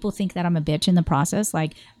if people think that I'm a bitch in the process,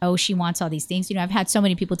 like, oh, she wants all these things, you know, I've had so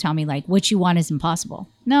many people tell me like, what you want is impossible.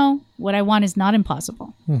 No, what I want is not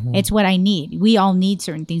impossible. It's what I need. We all need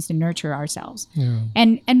certain things to nurture ourselves.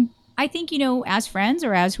 And I think, you know, as friends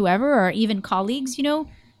or as whoever, or even colleagues, you know,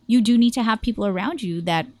 you do need to have people around you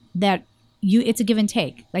that it's a give and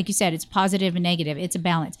take. Like you said, it's positive and negative. It's a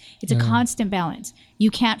balance. It's a constant balance. You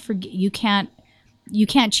can't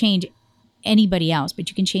change anybody else, but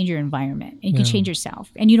you can change your environment and you can change yourself,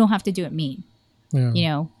 and you don't have to do it mean. You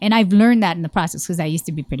know, and I've learned that in the process because I used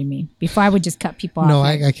to be pretty mean. Before I would just cut people off. No,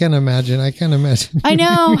 I can't imagine. I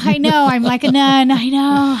know. I'm like a nun. I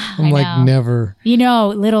know. I'm like never. You know,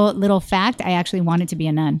 little fact. I actually wanted to be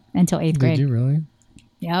a nun until 8th grade. Did you really?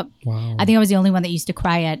 Yep. Wow. I think I was the only one that used to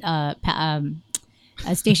cry at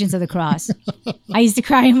Stations of the Cross. I used to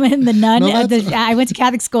cry when the nun. I went to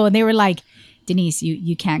Catholic school, and they were like, Denise,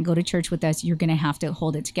 you can't go to church with us. You're going to have to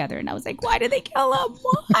hold it together. And I was like, why did they kill him?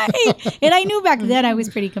 Why? And I knew back then I was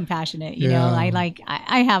pretty compassionate. You know,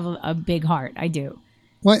 I have a big heart. I do.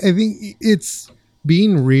 Well, I think it's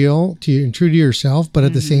being real and true to yourself, but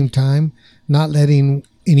at the same time, not letting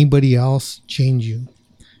anybody else change you,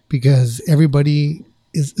 because everybody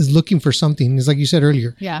is looking for something. It's like you said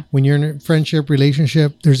earlier. Yeah. When you're in a friendship,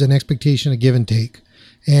 relationship, there's an expectation of give and take.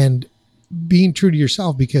 And being true to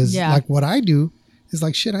yourself, because like what I do is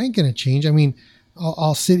like, shit, I ain't going to change. I mean,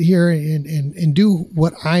 I'll sit here and do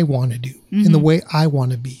what I want to do in the way I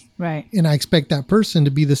want to be. Right. And I expect that person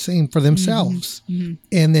to be the same for themselves. And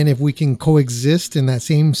then if we can coexist in that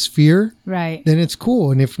same sphere, right, then it's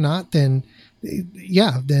cool. And if not, then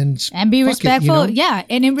and be respectful. It, you know?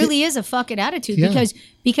 And it really is a fuck it attitude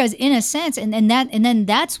because in a sense, and then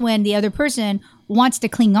that's when the other person wants to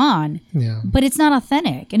cling on, but it's not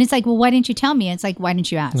authentic. And it's like, well, why didn't you tell me? It's like, why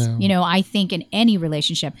didn't you ask? You know, I think in any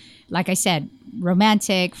relationship, like I said,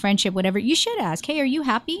 romantic, friendship, whatever, you should ask, hey, are you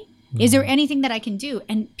happy? Is there anything that I can do?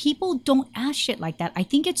 And people don't ask shit like that. I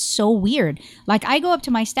think it's so weird. Like, I go up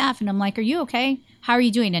to my staff and I'm like, are you okay? How are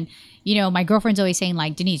you doing? And, you know, my girlfriend's always saying,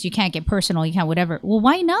 like, Denise, you can't get personal. You can't whatever. Well,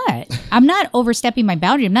 why not? I'm not overstepping my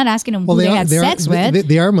boundary. I'm not asking them who they had sex with.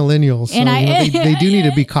 They are millennials. So, and they do need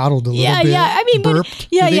to be coddled a little bit. Yeah. I mean, burped. Burp?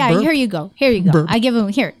 Here you go. Burp. I give them,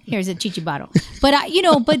 here's a chichi bottle. But, you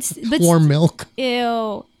know, but warm milk.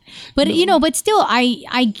 Ew. But, you know, but still,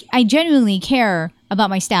 I genuinely care about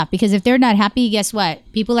my staff, because if they're not happy, guess what?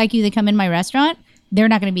 People like you that come in my restaurant, they're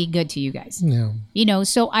not going to be good to you guys. Yeah. You know,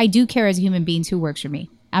 so I do care as human beings who works for me.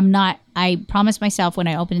 I promised myself when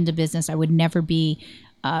I opened into business, I would never be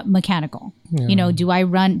mechanical. Yeah. You know, do I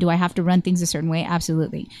have to run things a certain way?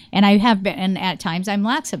 Absolutely. And I have been, and at times I'm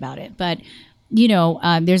lax about it. But, you know,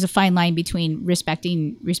 there's a fine line between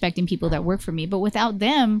respecting people that work for me. But without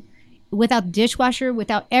them, without the dishwasher,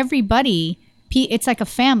 without everybody, it's like a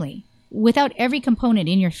family. Without every component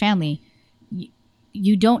in your family,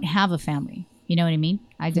 you don't have a family. You know what I mean?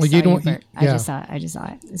 I just saw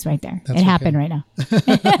it. It's right there. It happened right now.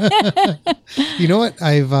 You know what?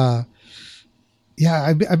 I've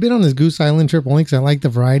been on this Goose Island trip only because I like the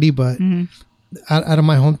variety, but out of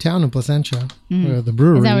my hometown in Placentia, the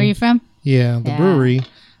brewery. Is that where you're from? Yeah, the brewery.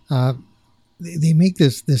 They make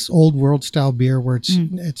this old world style beer where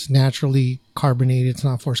it's naturally carbonated. It's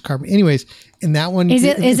not forced carbon. Anyways, and that one is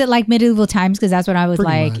it like medieval times? Because that's what I was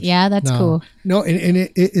like. Much. Yeah, that's cool. No, and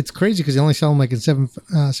it's crazy because they only sell them like in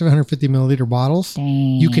 750 milliliter bottles. Damn.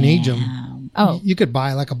 You can age them. Oh, you could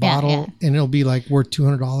buy like a bottle and it'll be like worth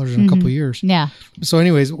 $200 in a couple of years. Yeah. So,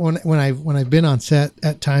 anyways, when I've been on set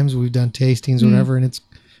at times, we've done tastings, whatever, and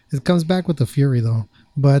it comes back with the fury though.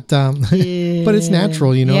 But but it's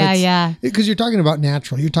natural, you know. Yeah, because you're talking about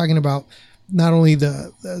natural. You're talking about not only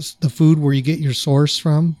the food where you get your source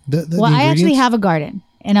from. The I actually have a garden,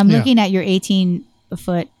 and I'm looking at your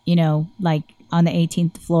 18-foot, you know, like on the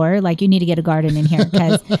 18th floor. Like, you need to get a garden in here,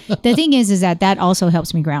 because the thing is that also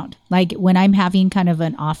helps me ground. Like, when I'm having kind of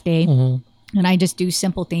an off day. And I just do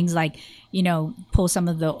simple things like, you know, pull some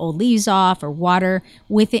of the old leaves off or water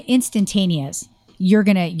with it instantaneous. Your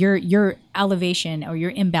elevation or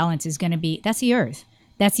your imbalance is going to be, that's the earth.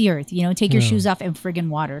 That's the earth. Take your shoes off and friggin'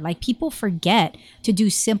 water. Like, people forget to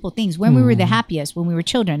do simple things when we were the happiest, when we were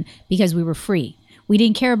children, because we were free. We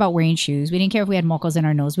didn't care about wearing shoes. We didn't care if we had mocos in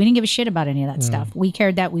our nose. We didn't give a shit about any of that stuff. We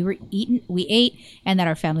cared that we ate, and that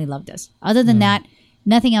our family loved us. Other than that,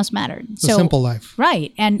 nothing else mattered. It's a simple life.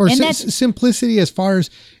 Right. And that's simplicity as far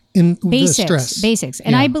as in basics, the stress. Basics.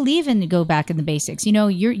 And I believe in go back in the basics.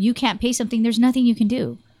 You can't pay something. There's nothing you can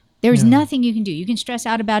do. There's nothing you can do. You can stress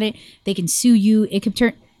out about it. They can sue you. It could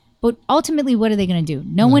turn. But ultimately, what are they going to do?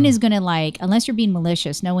 No one is going to unless you're being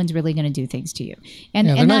malicious, no one's really going to do things to you. And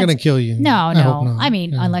they're not going to kill you. No. I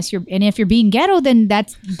mean, unless if you're being ghetto, then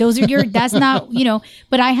that's not,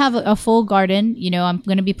 but I have a full garden, I'm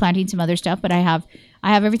going to be planting some other stuff, but I have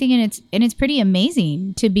everything, and it's pretty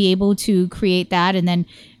amazing to be able to create that. And then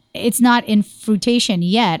it's not in fruition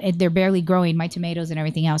yet. They're barely growing, my tomatoes and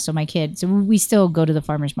everything else. So we still go to the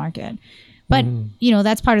farmer's market. But,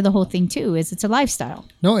 that's part of the whole thing, too, is it's a lifestyle.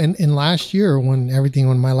 No, and last year when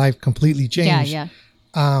my life completely changed,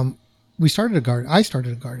 we started a garden. I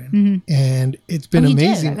started a garden, and it's been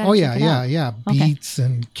amazing. Oh, yeah. Beets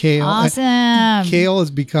and kale. Awesome. Kale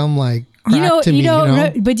has become like crack to me.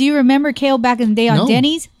 But do you remember kale back in the day on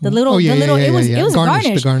Denny's? The little, it was a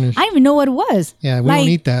garnish. The garnish. I didn't even know what it was. Yeah, we don't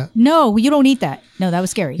eat that. No, you don't eat that. No, that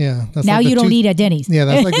was scary. Yeah. That's now you don't eat at Denny's. Yeah,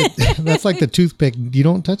 that's like the toothpick. You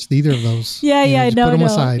don't touch either of those. Yeah, put them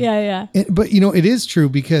aside. Yeah. But it is true,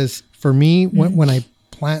 because for me, when I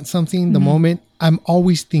plant something, the moment, I'm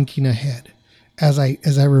always thinking ahead. As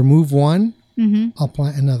I remove one, I'll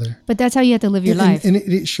plant another. But that's how you have to live your life. And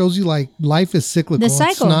it shows you life is cyclical. The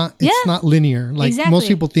cycle. It's not linear. Most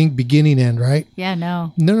people think beginning end, right? Yeah,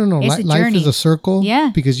 no. No. Life is a circle.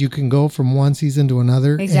 Yeah. Because you can go from one season to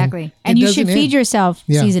another. Exactly. And you should feed yourself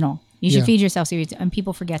seasonal. You should feed yourself seasonal. And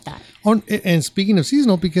people forget that. And speaking of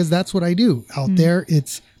seasonal, because that's what I do. Out there,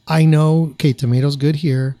 I know, tomatoes good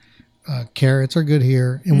here. Carrots are good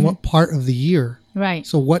here. And what part of the year? Right.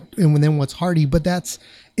 So then what's hardy, but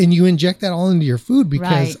and you inject that all into your food,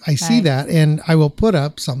 because I see that. And I will put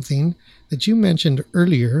up something that you mentioned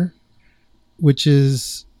earlier, which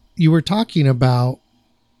is you were talking about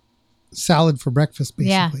salad for breakfast,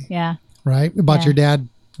 basically. Yeah. Right? About your dad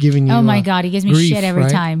giving you. Oh my God. He gives me shit every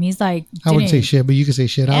time. He's like, I wouldn't say shit, but you can say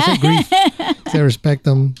shit. I'll say grief. I respect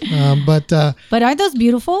them. But aren't those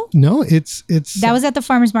beautiful? No, it's that was at the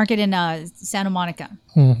farmer's market in Santa Monica.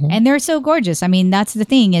 And they're so gorgeous. I mean, that's the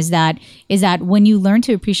thing is that when you learn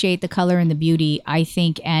to appreciate the color and the beauty, I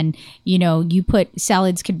think, and you put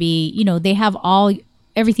salads could be, they have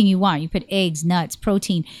everything you want. You put eggs, nuts,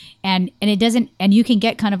 protein, and it doesn't, and you can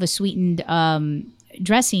get kind of a sweetened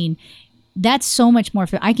dressing. That's so much more.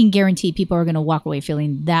 I can guarantee people are going to walk away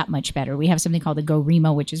feeling that much better. We have something called the Go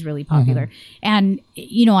Remo, which is really popular. And,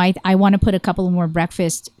 I want to put a couple of more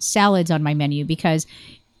breakfast salads on my menu because,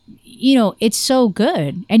 it's so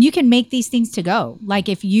good. And you can make these things to go. Like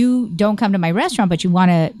if you don't come to my restaurant, but you want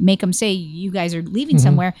to make them say you guys are leaving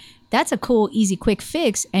somewhere, that's a cool, easy, quick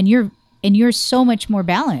fix. And you're so much more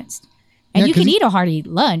balanced. And you can eat a hearty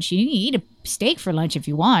lunch. You can eat a steak for lunch if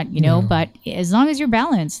you want, but as long as you're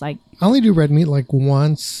balanced, I only do red meat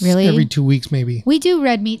once every 2 weeks, maybe. We do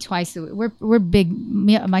red meat twice a week. We're big,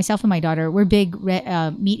 myself and my daughter, we're big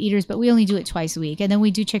meat eaters, but we only do it twice a week. And then we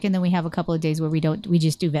do chicken, then we have a couple of days where we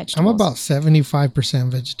just do vegetables. I'm about 75%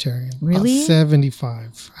 vegetarian. Really? About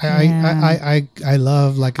 75. I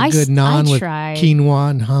love a good naan with quinoa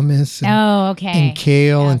and hummus and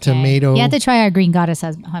kale and tomato. You have to try our Green Goddess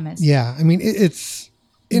hummus. Yeah. I mean, it's...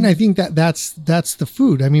 And I think that's the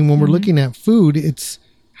food. I mean, when we're looking at food, it's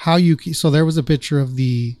how you. So there was a picture of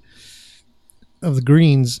the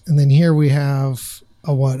greens, and then here we have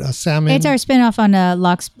a salmon. It's our spinoff on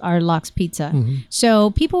our Lox pizza.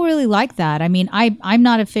 So people really like that. I mean, I'm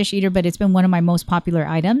not a fish eater, but it's been one of my most popular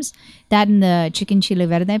items. That and the chicken chile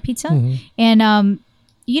verde pizza, and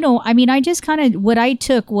I mean, I just kind of what I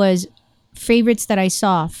took was favorites that I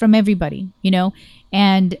saw from everybody,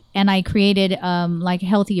 and I created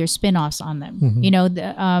healthier spin-offs on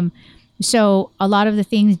them. So a lot of the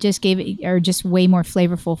things are just way more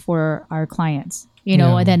flavorful for our clients,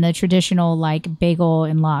 than the traditional bagel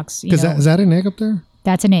and lox. Is that an egg up there?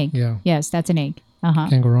 That's an egg. Yeah. Yes, that's an egg.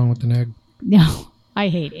 Can't go wrong with an egg. No. I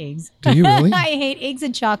hate eggs. Do you really? I hate eggs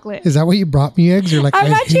and chocolate. Is that why you brought me eggs? You're like, I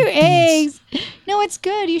brought you eggs. No, it's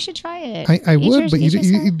good. You should try it. I would, but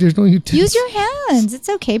there's no utensils. Use your hands. It's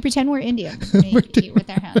okay. Pretend we're Indian. Eat with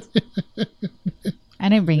our hands. I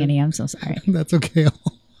didn't bring any. I'm so sorry. That's okay.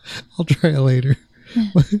 I'll try it later.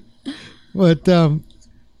 But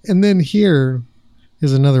and then here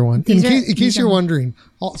Here's another one. In case you're wondering,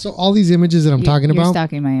 so all these images that I'm talking about. You're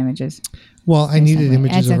stalking my images. Well, I needed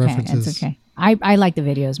images or references. That's okay. I like the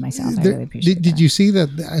videos myself. I really appreciate it. Did you see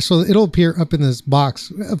that? So it'll appear up in this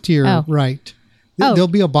box up to your right. There'll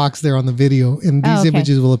be a box there on the video, and these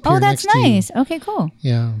images will appear next to you. Oh, that's nice. Okay, cool.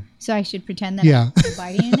 Yeah. So I should pretend that I'm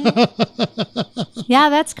biting in it? Yeah,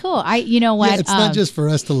 that's cool. You know what? Yeah, it's not just for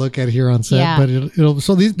us to look at here on set, but it'll.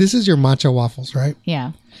 So this is your matcha waffles, right?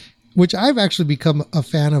 Yeah. Which I've actually become a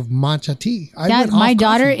fan of matcha tea. My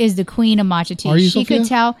daughter is the queen of matcha tea. Are you,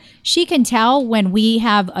 Sophia? She can tell when we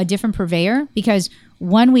have a different purveyor, because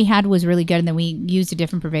one we had was really good, and then we used a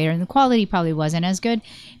different purveyor, and the quality probably wasn't as good.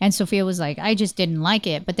 And Sophia was like, I just didn't like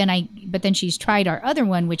it. But then she's tried our other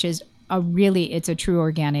one, which is it's a true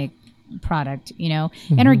organic product, you know.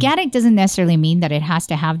 Mm-hmm. And organic doesn't necessarily mean that it has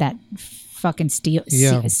to have that fucking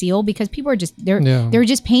seal, because people are just they're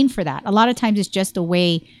just paying for that. A lot of times it's just the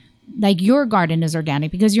way. Like your garden is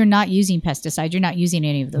organic because you're not using pesticides. You're not using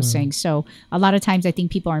any of those things. So a lot of times I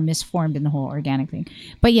think people are misformed in the whole organic thing.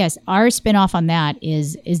 But yes, our spinoff on that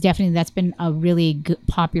is definitely, that's been a really good,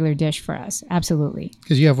 popular dish for us. Absolutely.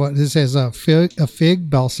 Because you have what this says, a fig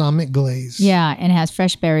balsamic glaze. Yeah, and it has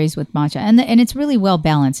fresh berries with matcha, and it's really well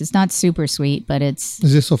balanced. It's not super sweet, but it's.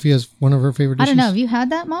 Is this Sophia's one of her favorite dishes? I don't know. Have you had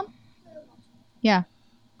that, Mom? Yeah.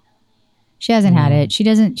 She hasn't had it. She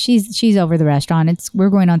doesn't. She's over the restaurant. We're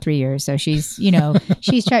going on 3 years, so she's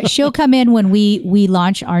she'll come in when we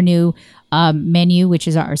launch our new menu, which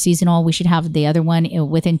is our seasonal. We should have the other one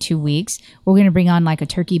within 2 weeks. We're going to bring on like a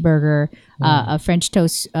turkey burger, a French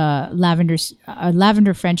toast, lavender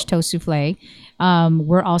French toast souffle.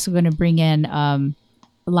 We're also going to bring in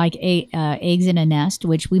eggs in a nest,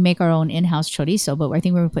 which we make our own in-house chorizo, but I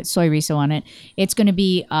think we're going to put soy riso on it. It's going to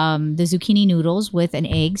be the zucchini noodles with an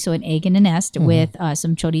egg, so an egg in a nest with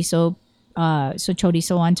some chorizo,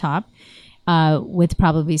 chorizo on top, with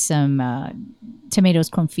probably some tomatoes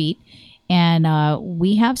confit. And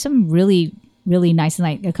we have some really, really nice,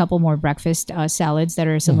 like a couple more breakfast salads that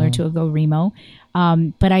are similar to a Go Remo.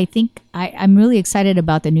 But I think I'm really excited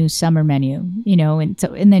about the new summer menu, you know, and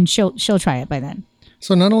then she'll try it by then.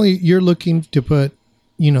 So not only you're looking to put,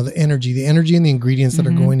 you know, the energy and the ingredients that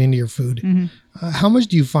are going into your food. How much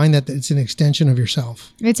do you find that it's an extension of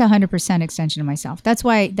yourself? It's 100% extension of myself. That's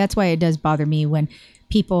why it does bother me when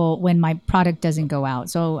my product doesn't go out.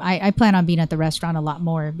 So I plan on being at the restaurant a lot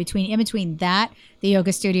more in between that, the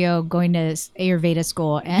yoga studio, going to Ayurveda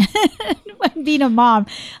school, and being a mom.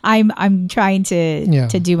 I'm trying to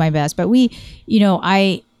do my best. But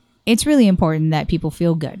it's really important that people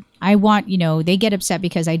feel good. I want, they get upset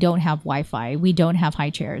because I don't have Wi-Fi. We don't have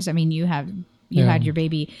high chairs. I mean, you had your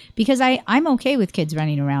baby, because I'm okay with kids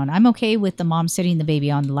running around. I'm okay with the mom sitting the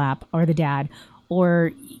baby on the lap, or the dad,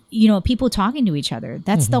 or, people talking to each other.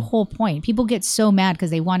 That's the whole point. People get so mad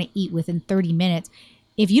because they want to eat within 30 minutes.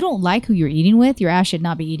 If you don't like who you're eating with, your ass should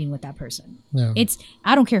not be eating with that person. Yeah.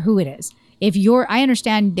 I don't care who it is. I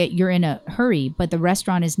understand that you're in a hurry, but the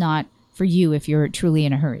restaurant is not for you if you're truly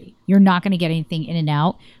in a hurry. You're not going to get anything in and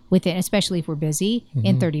out with it, especially if we're busy,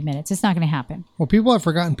 in 30 minutes. It's not going to happen. Well, people have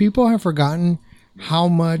forgotten how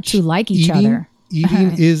much to like each other.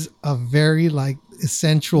 Eating is a very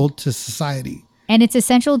essential to society. And it's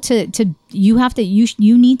essential to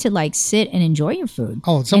you need to sit and enjoy your food.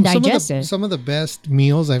 Oh, some of the best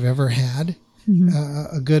meals I've ever had.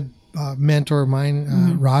 A good mentor of mine,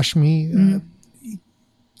 Rashmi,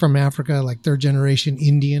 from Africa, third generation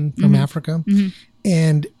Indian from Africa.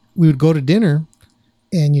 And we would go to dinner,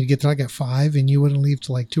 and you'd get to at 5, and you wouldn't leave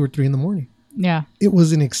till 2 or 3 in the morning. Yeah. It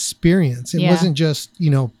was an experience. It wasn't just,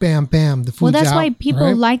 bam, bam, the food's out. Well, that's why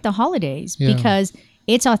people like the holidays, because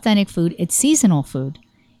it's authentic food. It's seasonal food.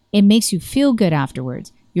 It makes you feel good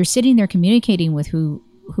afterwards. You're sitting there communicating with who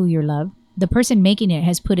you love. The person making it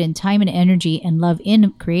has put in time and energy and love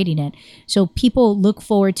in creating it. So people look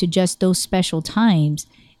forward to just those special times,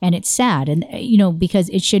 and it's sad. And, because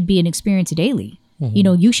it should be an experience daily.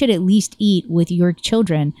 You should at least eat with your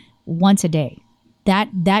children once a day.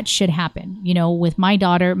 That should happen. With my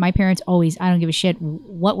daughter, my parents always, I don't give a shit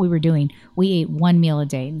what we were doing. We ate one meal a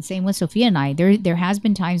day. And same with Sophia and I. There has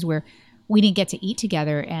been times where we didn't get to eat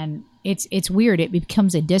together, and it's weird. It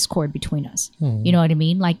becomes a discord between us. You know what I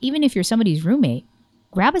mean? Even if you're somebody's roommate,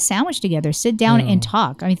 grab a sandwich together, sit down and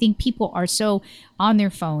talk. I think people are so on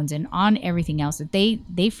their phones and on everything else that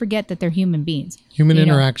they forget that they're human beings. Human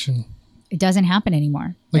interaction. It doesn't happen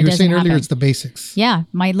anymore. Like you were saying earlier, it's the basics. Yeah.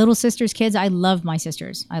 My little sister's kids, I love my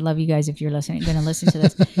sisters. I love you guys if you're going to listen to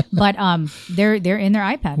this. But they're in their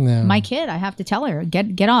iPad. Yeah. My kid, I have to tell her,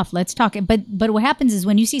 get off. Let's talk. But what happens is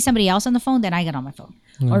when you see somebody else on the phone, then I get on my phone.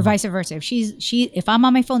 Or vice versa. If I'm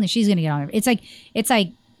on my phone, then she's going to get on it. It's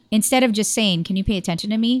like instead of just saying, can you pay attention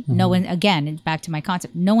to me? No one, again, it's back to my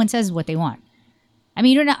concept. No one says what they want. I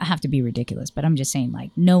mean, you don't have to be ridiculous, but I'm just saying,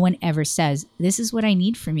 like, no one ever says, this is what I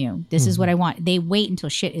need from you. This is what I want. They wait until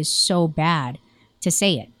shit is so bad to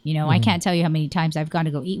say it. You know, I can't tell you how many times I've gone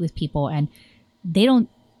to go eat with people and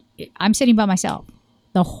I'm sitting by myself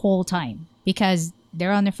the whole time because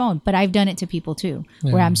they're on their phone. But I've done it to people too,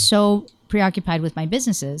 where I'm so preoccupied with my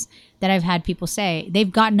businesses that I've had people say they've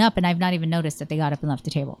gotten up and I've not even noticed that they got up and left the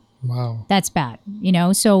table. Wow. That's bad, you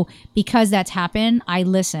know? So because that's happened, I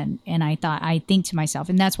listen and I think to myself,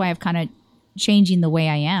 and that's why I've kind of changing the way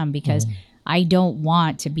I am because I don't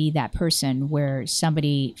want to be that person where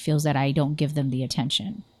somebody feels that I don't give them the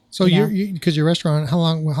attention. So because your restaurant, how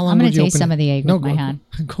long I'm would going you to taste some of the egg with my hand.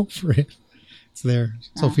 Go for it. It's there.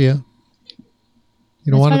 Sophia.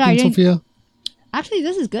 You don't want to eat, Sophia? Actually,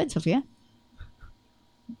 this is good, Sophia.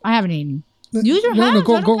 I haven't eaten. Use your hands. No,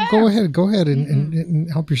 go ahead. Go ahead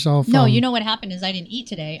and help yourself. No, you know what happened is I didn't eat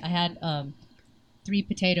today. I had 3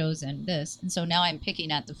 potatoes and this. And so now I'm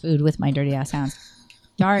picking at the food with my dirty ass hands.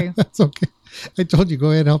 Sorry. That's okay. I told you, go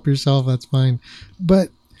ahead and help yourself. That's fine. And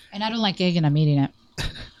I don't like egg and I'm eating it.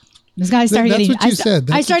 This guy started getting...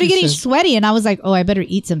 I started getting sweaty and I was like, oh, I better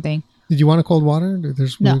eat something. Did you want a cold water?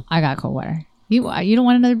 No, I got cold water. You don't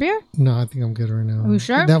want another beer? No, I think I'm good right now. Are you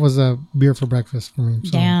sure? That was a beer for breakfast for me.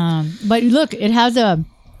 So. Damn. But look, it has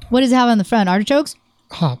what does it have on the front? Artichokes?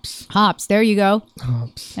 Hops. There you go.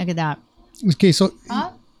 Hops. Look at that. Okay, so...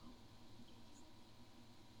 Huh?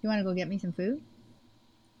 You want to go get me some food?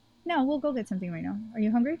 No, we'll go get something right now. Are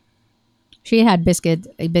you hungry? She had biscuits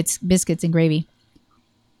and gravy.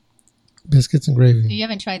 Biscuits and gravy. You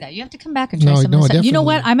haven't tried that. You have to come back and try some of this. You know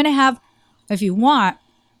what? I'm going to have, if you want...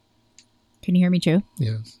 Can you hear me too?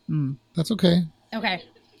 Yes. That's okay. Okay.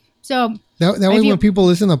 So that way when people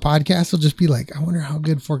listen to the podcast, they'll just be like, I wonder how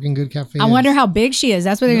good Forkin Good Cafe is. I wonder how big she is.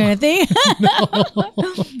 That's what they're going to think.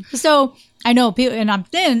 So I know people, and I'm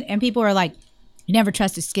thin, and people are like, you never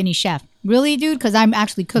trust a skinny chef. Really, dude? Because I'm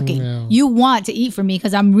actually cooking. Yeah. You want to eat from me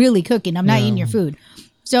because I'm really cooking. I'm not eating your food.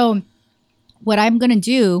 So what I'm going to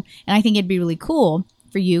do, and I think it'd be really cool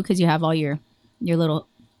for you because you have all your little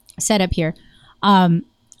setup here.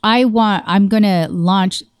 I'm going to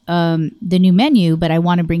launch the new menu, but I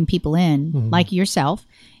want to bring people in like yourself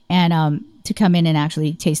and to come in and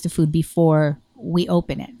actually taste the food before we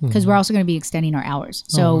open it. Because we're also going to be extending our hours.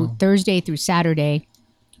 So Thursday through Saturday,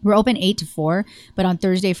 we're open 8 to 4, but on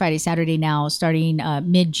Thursday, Friday, Saturday now, starting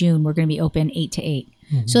mid-June, we're going to be open 8 to 8.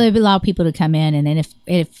 So they allow people to come in, and then if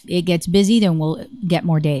it gets busy, then we'll get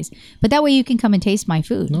more days. But that way you can come and taste my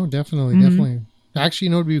food. No, definitely.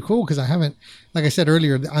 Actually, it'd be cool because I haven't, like I said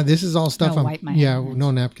earlier, this is all stuff.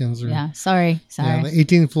 No napkins. Sorry. Yeah, the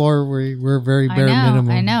 18th floor, we're very bare minimum.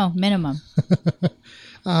 I know, minimum.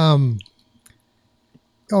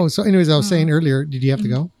 So anyways, I was saying earlier, did you have to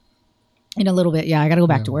go? In a little bit, yeah. I got to go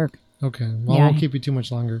back to work. Okay. Well, I won't keep you too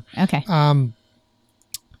much longer. Okay.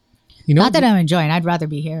 Not that I'm enjoying. I'd rather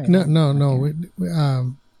be here. No.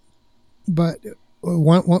 But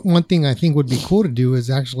one thing I think would be cool to do is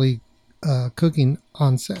actually cooking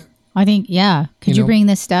on set. I think, Could you bring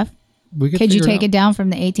this stuff? Could you take it down from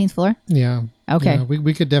the 18th floor? Yeah. Okay. Yeah,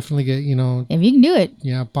 we could definitely get, if you can do it.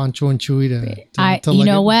 Yeah, Pancho and Chewy to you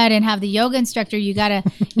know what? And have the yoga instructor. You gotta,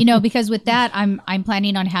 because with that, I'm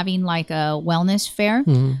planning on having like a wellness fair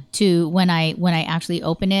to when I actually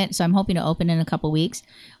open it. So I'm hoping to open in a couple weeks,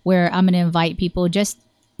 where I'm going to invite people just.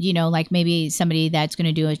 Like maybe somebody that's going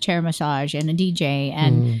to do a chair massage and a DJ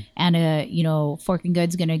and Forkin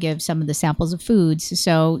Good's going to give some of the samples of foods.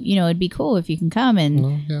 So, it'd be cool if you can come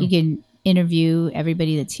and you can interview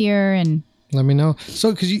everybody that's here and let me know.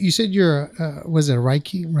 So, because you said you're, was it a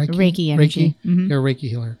Reiki energy. You're a Reiki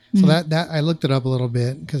healer. So that I looked it up a little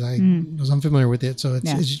bit because I was unfamiliar with it. So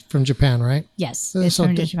it's from Japan, right? Yes, it's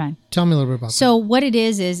from Japan. Tell me a little bit about that. So what it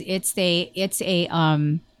is it's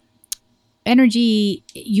a energy.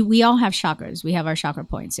 We all have chakras. We have our chakra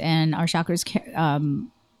points, and our chakras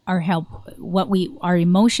our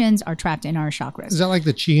emotions are trapped in our chakras. Is that like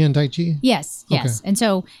the Chi and Tai Chi? Yes. And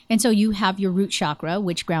so you have your root chakra,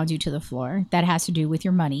 which grounds you to the floor. That has to do with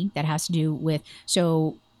your money. That has to do with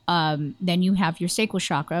then you have your sacral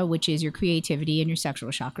chakra, which is your creativity and your sexual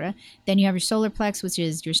chakra. Then you have your solar plex, which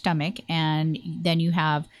is your stomach, and then you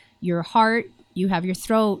have your heart. You have your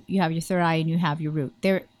throat, you have your third eye, and you have your root.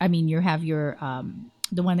 You have your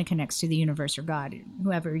the one that connects to the universe or God,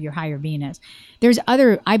 whoever your higher being is.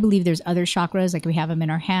 I believe there's other chakras, like we have them in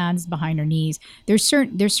our hands, behind our knees. There's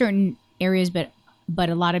certain areas, but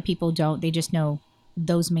a lot of people don't. They just know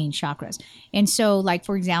those main chakras. And so, like,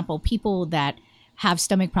 for example, people that have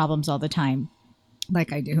stomach problems all the time,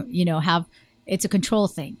 like I do, it's a control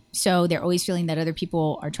thing. So they're always feeling that other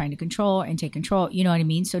people are trying to control and take control. You know what I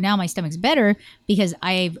mean? So now my stomach's better because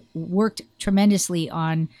I've worked tremendously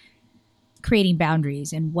on creating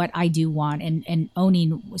boundaries and what I do want and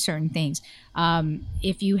owning certain things.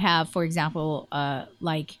 If you have, for example,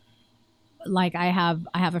 like I have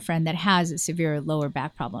a friend that has severe lower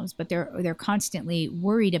back problems, but they're constantly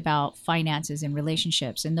worried about finances and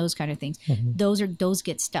relationships and those kind of things. Those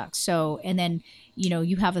get stuck. So, and then,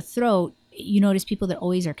 you have a throat, you notice people that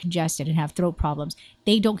always are congested and have throat problems,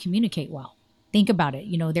 they don't communicate well. Think about it.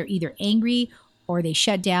 They're either angry or they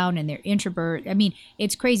shut down and they're introvert. I mean,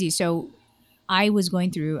 it's crazy. So I was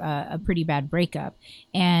going through a pretty bad breakup,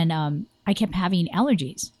 and I kept having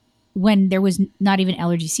allergies when there was not even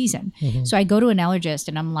allergy season. So I go to an allergist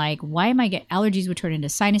and I'm like, why am I getting allergies? Would turn into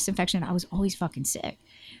sinus infection. I was always fucking sick.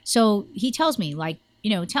 So he tells me, like,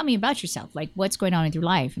 tell me about yourself. Like, what's going on with your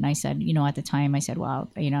life? And I said, at the time I said, well,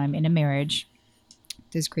 I'm in a marriage,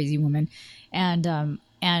 this crazy woman. And I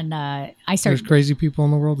started. There's crazy people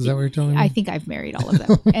in the world. Is that what you're telling me? I think I've married all of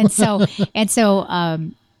them.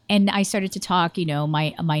 And I started to talk,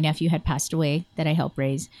 my nephew had passed away that I helped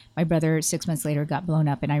raise. My brother, 6 months later, got blown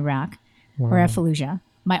up in Iraq or at Fallujah.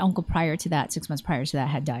 My uncle prior to that, 6 months prior to that,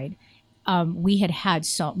 had died.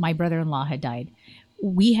 My brother-in-law had died.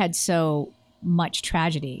 We had so much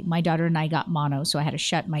tragedy. My daughter and I got mono, so I had to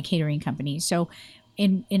shut my catering company. So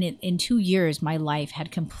in 2 years, my life had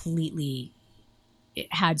it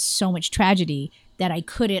had so much tragedy that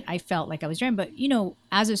I felt like I was drowning. But,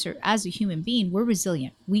 as a human being, we're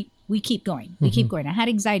resilient. We keep going. We keep going. I had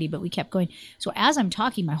anxiety, but we kept going. So as I'm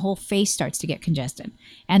talking, my whole face starts to get congested.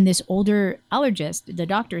 And this older allergist, the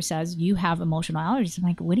doctor says, you have emotional allergies. I'm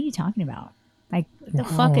like, what are you talking about? Like, what the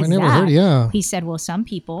fuck is that? Heard, yeah. He said, well, some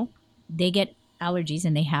people, they get allergies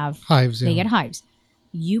and they have hives. They get hives.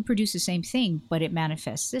 You produce the same thing, but it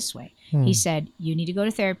manifests this way. He said, you need to go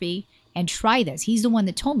to therapy and try this. He's the one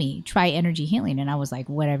that told me, try energy healing. And I was like,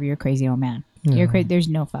 whatever, you're crazy, old man. You're crazy. There's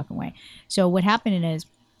no fucking way. So what happened is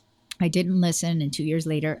I didn't listen. And 2 years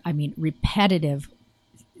later, repetitive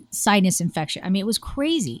sinus infection. It was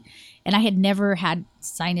crazy. And I had never had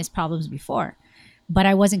sinus problems before, but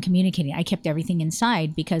I wasn't communicating. I kept everything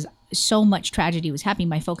inside because so much tragedy was happening.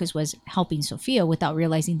 My focus was helping Sophia without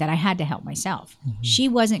realizing that I had to help myself. She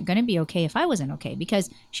wasn't going to be okay if I wasn't okay because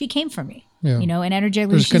she came from me, and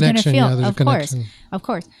energetically she's going to feel, of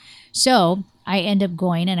course. So I end up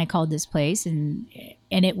going and I called this place and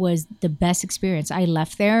it was the best experience. I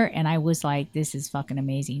left there and I was like, this is fucking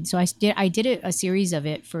amazing. So I did a series of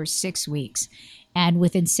it for 6 weeks. And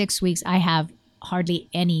within 6 weeks, I have hardly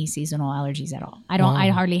any seasonal allergies at all. I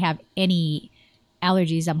hardly have any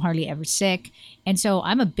allergies. I'm hardly ever sick. And so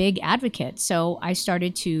I'm a big advocate. So I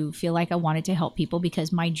started to feel like I wanted to help people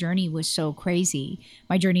because my journey was so crazy.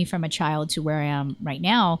 My journey from a child to where I am right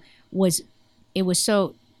now it's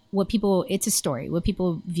a story. What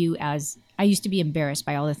people view as, I used to be embarrassed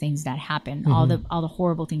by all the things that happened, all the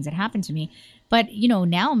horrible things that happened to me. But,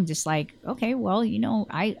 now I'm just like, okay, well,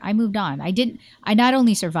 I moved on. I not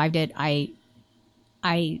only survived it, I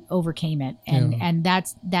overcame it. And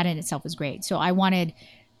that in itself was great. So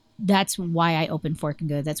that's why I opened Forkin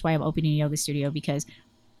Good. That's why I'm opening a yoga studio, because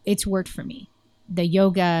it's worked for me. The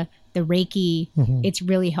yoga, the Reiki, it's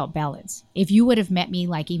really helped balance. If you would have met me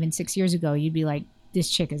like even 6 years ago, you'd be like, this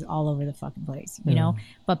chick is all over the fucking place, you know?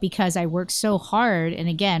 But because I worked so hard, and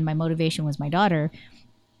again, my motivation was my daughter,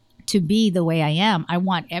 to be the way I am, I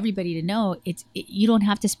want everybody to know you don't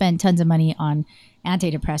have to spend tons of money on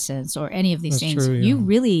antidepressants or any of these things. True, yeah. You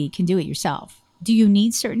really can do it yourself. Do you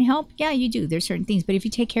need certain help? Yeah, you do. There's certain things. But if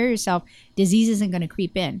you take care of yourself, disease isn't going to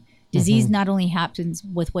creep in. Disease not only happens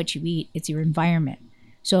with what you eat, it's your environment.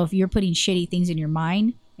 So if you're putting shitty things in your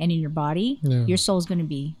mind and in your body, your soul's going to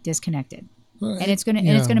be disconnected. Well, and it's going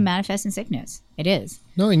to manifest in sickness. It is.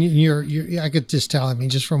 No, and you're I could just tell,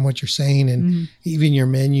 just from what you're saying and even your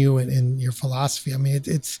menu and your philosophy,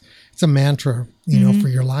 it's a mantra, for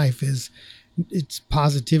your life it's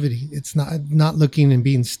positivity. It's not looking and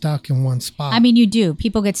being stuck in one spot. You do.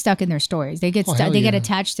 People get stuck in their stories. They get stuck. They get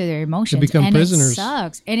attached to their emotions. They become prisoners.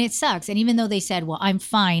 It sucks. And even though they said, well, I'm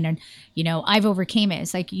fine. And, I've overcame it.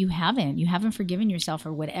 It's like, you haven't forgiven yourself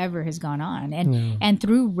for whatever has gone on. And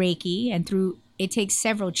through Reiki and it takes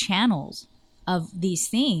several channels of these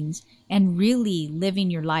things and really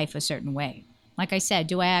living your life a certain way. Like I said,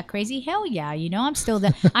 do I act crazy? Hell yeah. I'm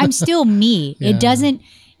still me. Yeah.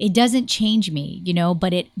 It doesn't change me,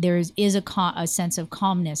 but there is a sense of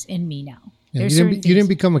calmness in me now. Yeah, you didn't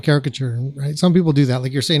become a caricature, right? Some people do that.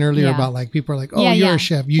 Like you're saying earlier about like people are like, oh, you're a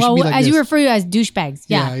chef. You should be like as this. You refer to as douchebags.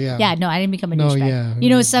 Yeah. Yeah. No, I didn't become a douchebag.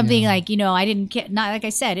 Yeah. Like, I didn't, not like I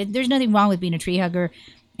said, there's nothing wrong with being a tree hugger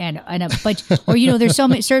and a bunch, or, there's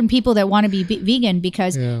certain people that want to be vegan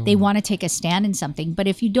because they want to take a stand in something. But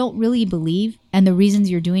if you don't really believe and the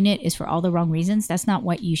reasons you're doing it is for all the wrong reasons, that's not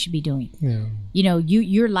what you should be doing. Yeah.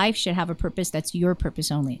 Your life should have a purpose that's your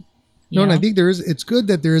purpose only. No, and I think it's good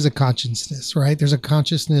that there is a consciousness, right? There's a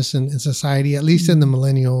consciousness in society, at least in the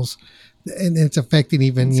millennials, and it's affecting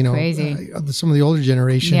even, some of the older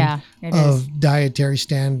generation of dietary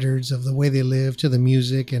standards, of the way they live, to the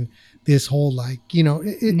music, and this whole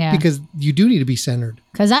because you do need to be centered.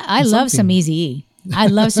 Because I love some Eazy-E. I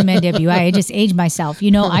love some NWI. I just age myself.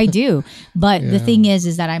 I do. But the thing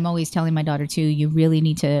is that I'm always telling my daughter too, you really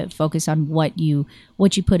need to focus on what you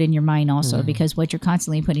put in your mind also, because what you're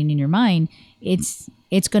constantly putting in your mind, it's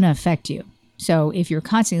going to affect you. So if you're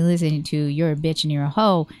constantly listening to you're a bitch and you're a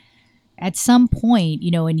hoe, at some point,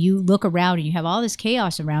 and you look around and you have all this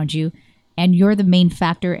chaos around you and you're the main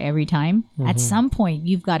factor every time, at some point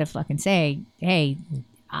you've got to fucking say, hey,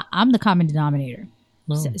 I'm the common denominator.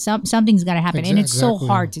 No. Something's got to happen. And it's so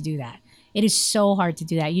hard to do that. It is so hard to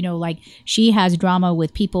do that. Like she has drama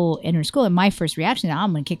with people in her school. And my first reaction is,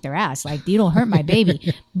 I'm going to kick their ass. Like, you don't hurt my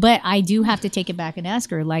baby. But I do have to take it back and ask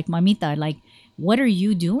her, like, Mamita, like, what are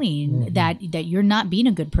you doing that you're not being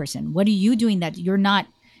a good person? What are you doing that you're not,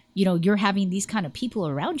 you're having these kind of people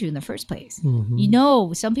around you in the first place?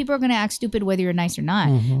 Some people are going to act stupid whether you're nice or not.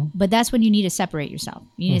 But that's when you need to separate yourself.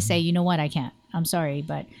 You need to say, you know what, I can't. I'm sorry,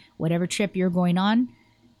 but whatever trip you're going on,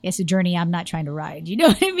 it's a journey I'm not trying to ride. You know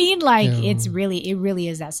what I mean? Like it really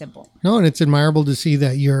is that simple. No, and it's admirable to see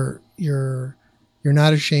that you're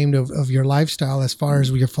not ashamed of your lifestyle as far as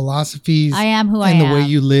your philosophies. I am who I am. And the way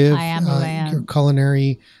you live. I am who I am. Your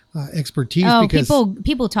culinary expertise. Oh, because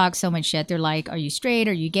people talk so much shit. They're like, are you straight?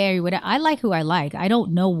 Are you gay? Or whatever. I like who I like. I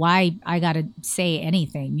don't know why I got to say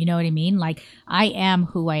anything. You know what I mean? Like, I am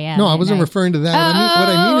who I am. No, I wasn't referring to that. What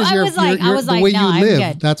I mean is the way you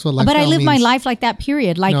live. That's what lifestyle means. But I live means. My life like that,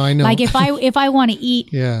 period. Like, no, I know. Like if I want to eat,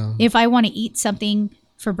 if I want to eat something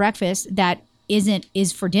for breakfast that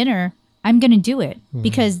is for dinner, I'm going to do it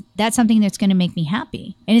because that's something that's going to make me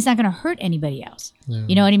happy and it's not going to hurt anybody else.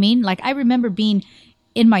 You know what I mean? Like, I remember being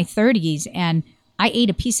in my 30s and I ate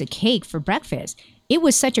a piece of cake for breakfast. It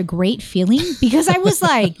was such a great feeling because I was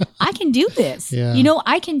like, I can do this.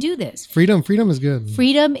 I can do this. Freedom is good.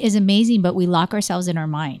 Freedom is amazing, but we lock ourselves in our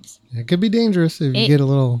minds. It could be dangerous if you get a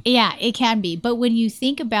little. Yeah, it can be. But when you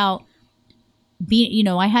think about being,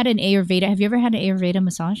 I had an Ayurveda. Have you ever had an Ayurveda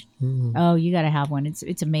massage? Oh, you got to have one.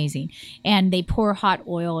 It's amazing. And they pour hot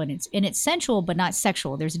oil and it's sensual, but not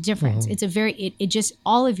sexual. There's a difference. It's it just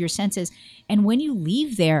all of your senses. And when you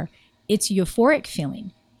leave there, it's euphoric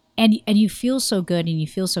feeling. And you feel so good and you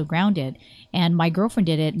feel so grounded. And my girlfriend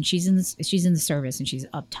did it, and she's in the service, and she's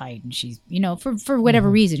uptight, and she's for whatever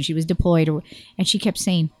reason she was deployed, and she kept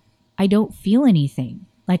saying, "I don't feel anything.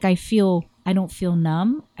 Like I don't feel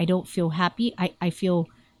numb. I don't feel happy. I feel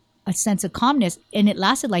a sense of calmness." And it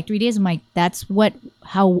lasted like 3 days. I'm like, that's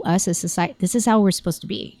how us as society. This is how we're supposed to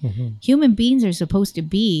be. Human beings are supposed to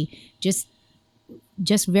be just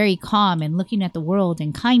very calm and looking at the world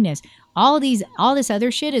and kindness. All this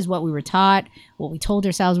other shit is what we were taught, what we told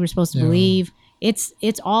ourselves we're supposed to believe. It's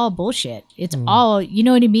all bullshit. It's all, you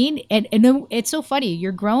know what I mean? And then it's so funny.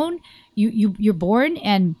 You're grown, you're born,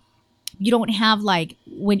 and you don't have like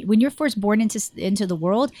when you're first born into the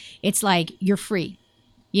world, it's like you're free.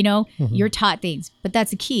 You're taught things. But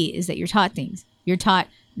that's the key, is that you're taught things. You're taught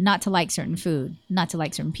not to like certain food, not to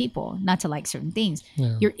like certain people, not to like certain things.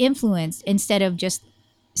 You're influenced instead of just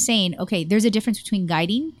saying, okay, there's a difference between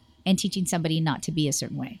guiding and teaching somebody not to be a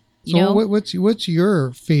certain way. What's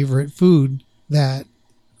your favorite food that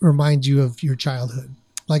reminds you of your childhood?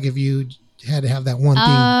 Like if you had to have that one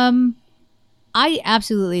thing. I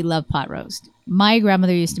absolutely love pot roast. My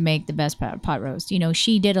grandmother used to make the best pot roast.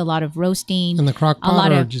 She did a lot of roasting. In the crock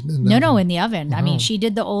pot? No, in the oven. I mean, she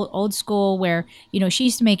did the old school where, she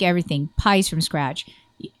used to make everything, pies from scratch,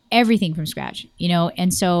 everything from scratch,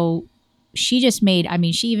 and so she just made,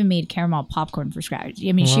 she even made caramel popcorn for scratch.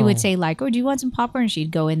 She would say like, oh, do you want some popcorn? And she'd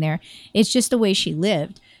go in there. It's just the way she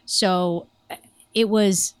lived. So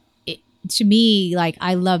to me, like,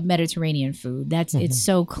 I love Mediterranean food. It's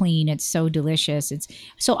so clean. It's so delicious.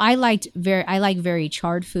 I like very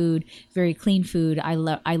charred food, very clean food. I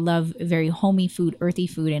love very homey food, earthy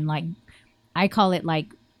food. And like, I call it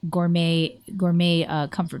like gourmet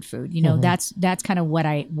comfort food. You know, that's kind of what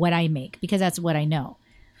I make, because that's what I know.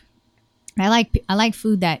 I like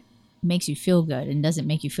food that makes you feel good and doesn't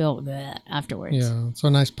make you feel bleh afterwards. Yeah, so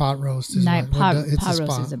a nice pot roast is pot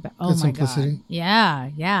roast is about. Oh my god!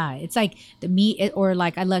 Yeah. It's like the meat, or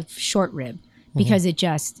like I love short rib because it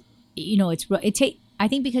just, you know, I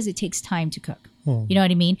think because it takes time to cook. You know what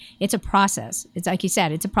I mean? It's a process. It's like you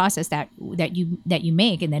said, it's a process that you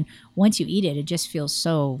make, and then once you eat it, it just feels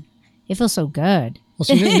so. It feels so good. Well,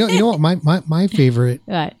 so you know what my favorite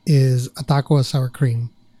is a taco of sour cream.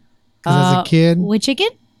 Because as a kid, with chicken.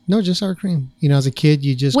 No, just sour cream. You know, as a kid,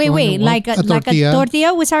 you just like a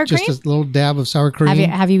tortilla with sour cream. Just a little dab of sour cream.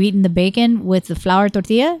 Have you eaten the bacon with the flour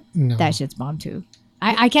tortilla? No, that shit's bomb too.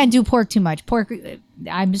 I can't do pork too much. Pork,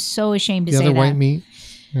 I'm so ashamed to say that. The other white meat.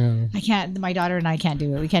 Yeah. I can't. My daughter and I can't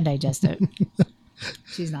do it. We can't digest it.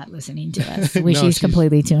 She's not listening to us. She's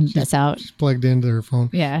completely tuned us out. She's plugged into her phone.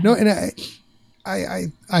 Yeah. No, and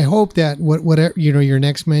I hope that whatever, you know, your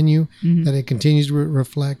next menu, that it continues to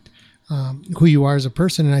reflect who you are as a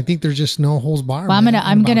person, and I think there's just no holds barred. Well,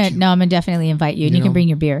 I'm gonna definitely invite you, and you can bring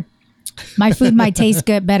your beer. My food might taste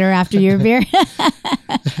good better after your beer,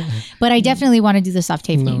 but I definitely want to do the soft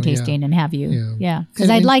tasting and have you, because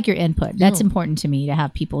I'd like your input. That's important to me, to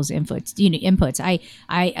have people's inputs. You know, inputs.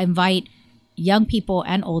 I invite young people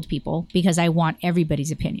and old people because I want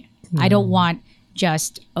everybody's opinion. I don't want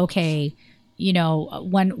just you know,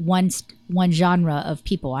 one genre of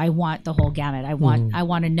people. I want the whole gamut. I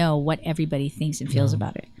want to know what everybody thinks and feels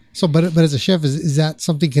about it. So, but as a chef, is that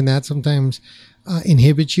something? Can that sometimes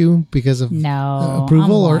inhibit you because of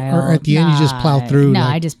approval, or at the end you just plow through? No,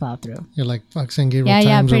 I just plow through. You're like, fuck San Gabriel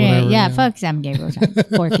times or whatever. Fuck San Gabriel times.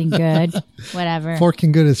 Forkin Good, whatever.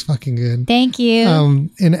 Forkin Good is fucking good. Thank you.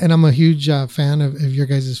 And I'm a huge fan of your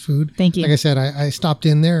guys' food. Thank you. Like I said, I stopped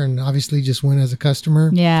in there and obviously just went as a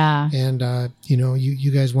customer. Yeah. And you know,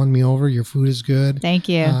 you guys won me over. Your food is good. Thank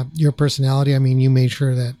you. Your personality. I mean, you made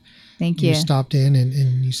sure that. Thank you. You stopped in and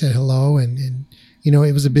you said hello, and you know,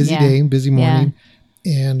 it was a busy day, busy morning,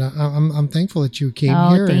 and I'm thankful that you came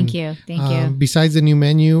here. Thank you. Besides the new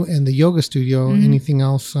menu and the yoga studio, anything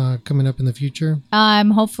else coming up in the future?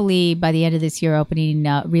 Hopefully by the end of this year, opening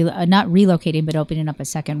not relocating, but opening up a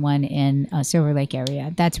second one in Silver Lake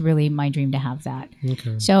area. That's really my dream, to have that.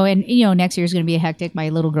 Okay. So, and you know, next year is going to be hectic. My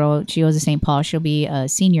little girl, she goes to St. Paul. She'll be a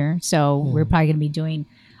senior, so we're probably going to be doing.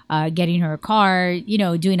 Getting her a car, you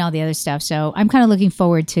know, doing all the other stuff. So I'm kind of looking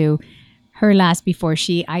forward to her last before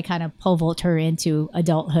I kind of pole vault her into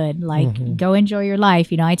adulthood. Like, go enjoy your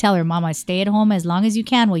life. You know, I tell her, Mama, stay at home as long as you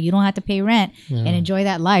can. Well, you don't have to pay rent and enjoy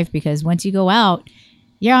that life, because once you go out,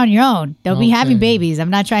 you're on your own. Don't be having babies. I'm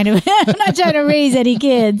not trying to raise any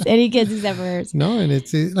kids except for hers. No, and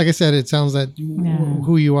it's like I said, it sounds that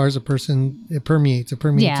who you are as a person, it permeates in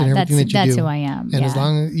everything that you do. That's who I am. And as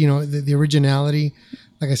long as, you know, the originality,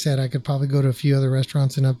 like I said, I could probably go to a few other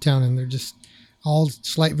restaurants in Uptown, and they're just all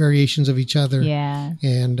slight variations of each other. Yeah.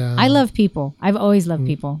 And I love people. I've always loved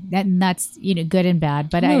people. That's, you know, good and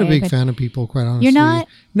bad. But I'm not a big fan of people, quite honestly. You're not?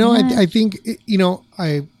 No, I think, you know,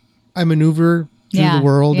 I maneuver through the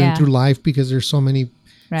world and through life because there's so many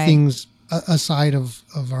things aside of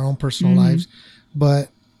our own personal lives. But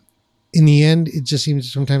in the end, it just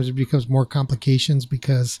seems sometimes it becomes more complications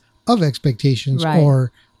because of expectations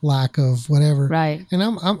or lack of whatever. Right. And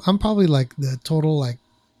I'm probably like the total like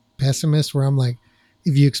pessimist, where I'm like,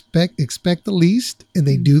 if you expect the least and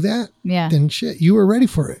they do that, then shit, you were ready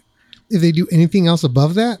for it. If they do anything else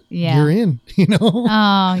above that, you're in, you know?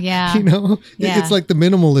 Oh, yeah. You know, it's like the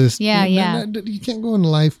minimalist. Yeah, you can't go into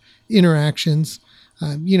life interactions.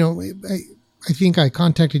 You know, I think I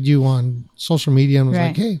contacted you on social media and was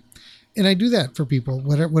like, hey, and I do that for people,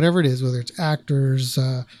 whatever it is, whether it's actors,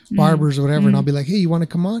 barbers, or whatever. And I'll be like, hey, you want to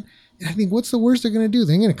come on? And I think, what's the worst they're going to do?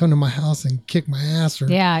 They're going to come to my house and kick my ass, or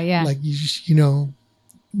like, you know,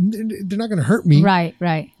 they're not going to hurt me. Right.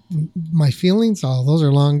 My feelings, those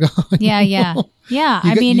are long gone. Yeah.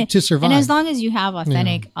 I mean, to survive. And as long as you have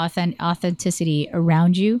authenticity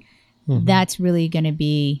around you, that's really going to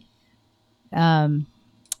be, and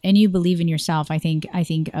you believe in yourself, I think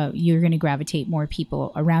you're going to gravitate more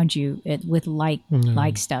people around you with like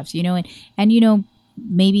stuff, you know, and you know,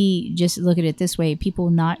 maybe just look at it this way: people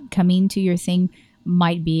not coming to your thing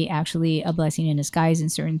might be actually a blessing in disguise in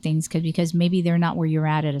certain things, because maybe they're not where you're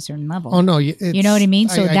at a certain level. Oh no, you know what I mean?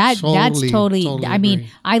 So that's totally I mean,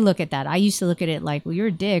 agree. I look at that. I used to look at it like, well, you're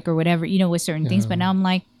a dick or whatever, you know, with certain things, but now I'm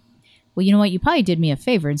like, well, you know what? You probably did me a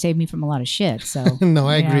favor and saved me from a lot of shit. So no,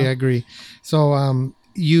 I agree. So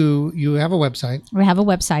you have a website. I have a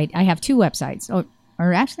website. I have two websites.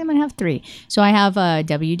 or actually I'm going to have 3. So I have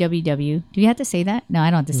www. Do you have to say that? No, I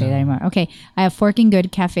don't have to say that anymore. Okay. I have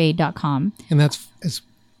forkingoodcafe.com. And that's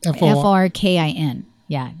Forkin.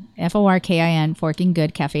 Yeah. Forkin,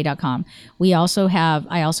 forkingoodcafe.com. I also have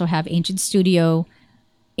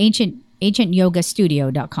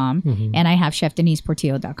ancientyogastudio.com and I have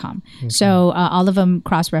chefdeniseportillo.com. So all of them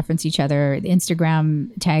cross-reference each other. The Instagram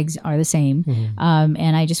tags are the same.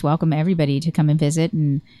 And I just welcome everybody to come and visit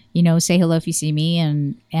and, say hello if you see me.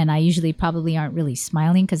 And I usually probably aren't really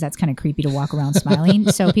smiling because that's kind of creepy to walk around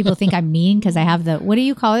smiling. So people think I'm mean because I have what do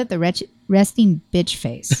you call it? The resting bitch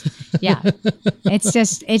face. Yeah. It's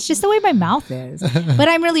just the way my mouth is. But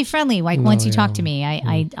I'm really friendly. Like once you talk to me,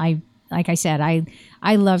 I like I said,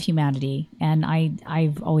 I love humanity and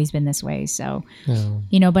I've always been this way. So,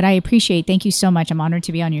 but I thank you so much. I'm honored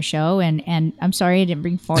to be on your show and I'm sorry I didn't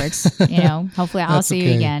bring forks, hopefully I'll see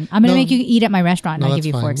you again. I'm going to make you eat at my restaurant and I'll give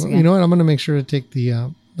you forks again. You know what? I'm going to make sure to take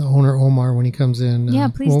the owner Omar when he comes in. Yeah,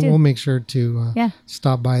 please do. We'll make sure to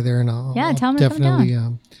stop by there and I'll tell him definitely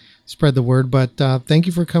spread the word. But thank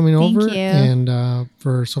you for coming over and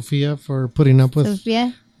for Sophia for putting up with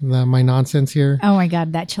my nonsense here. Oh my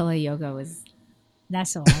God, that Chola yoga that's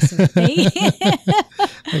so awesome. Like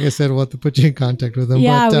I said, we'll have to put you in contact with them.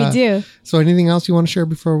 Yeah, we do. So anything else you want to share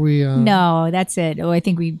before we... No, that's it. I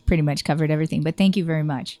think we pretty much covered everything, but thank you very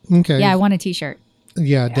much. Okay. Yeah, I want a t-shirt.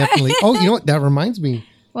 Yeah, definitely. Oh, you know what? That reminds me.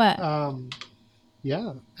 What?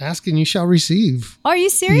 Yeah, ask and you shall receive. Are you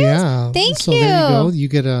serious? Yeah. Thank you. So there you go. You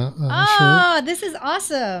get a shirt. Oh, this is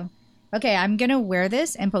awesome. Okay, I'm going to wear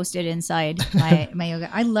this and post it inside my yoga.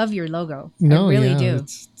 I love your logo. I really do.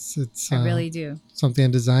 It's I really do. Something I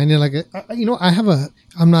designed. And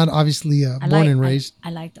I'm not obviously born and raised.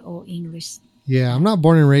 I like the old English. Yeah, I'm not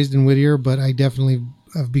born and raised in Whittier, but I definitely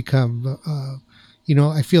have become, I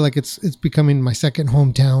feel like it's becoming my second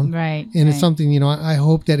hometown. Right. And it's something, I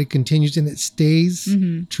hope that it continues and it stays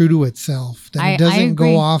true to itself. That it doesn't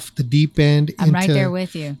go off the deep end. I'm right there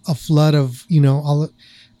with you. A flood of, all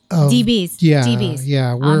DBs. Yeah. DBs.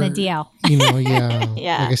 Yeah. On the DL.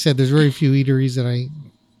 Yeah. Like I said, there's very few eateries that I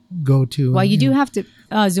go to. Well, you do have to.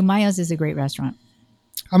 Zumaya's is a great restaurant.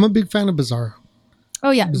 I'm a big fan of Bazaar.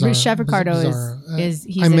 Oh, yeah. Chef Ricardo he's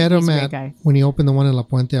a great guy. When he opened the one in La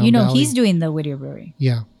Puente on Valley. He's doing the Whittier Brewery.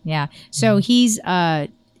 Yeah. Yeah. So he's a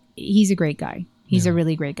great guy. He's a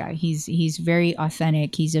really great guy. He's very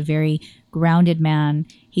authentic. He's a very grounded man.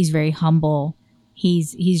 He's very humble.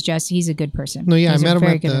 He's a good person. No, yeah, I met him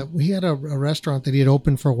at he had a restaurant that he had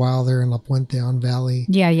opened for a while there in La Puente on Valley.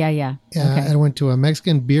 Yeah. Okay. I went to a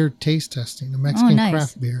Mexican beer taste testing, a Mexican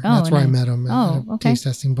craft beer. That's where I met him at taste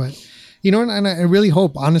testing. But, and I really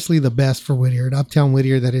hope, honestly, the best for Whittier, at Uptown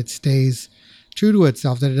Whittier, that it stays true to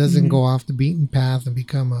itself, that it doesn't go off the beaten path and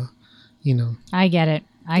become I get it.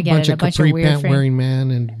 A bunch of weird wearing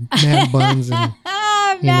man and man buns and...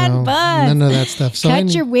 Bun. None of that stuff. So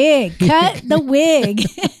Cut your wig. Cut the wig.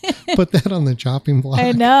 Put that on the chopping block.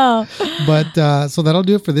 I know. But so that'll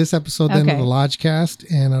do it for this episode then of the Lodgecast.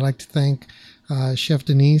 And I'd like to thank Chef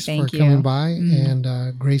Denise for coming by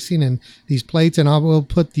and gracing and these plates. And I will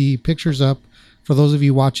put the pictures up for those of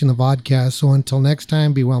you watching the vodcast. So until next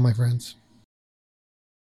time, be well, my friends.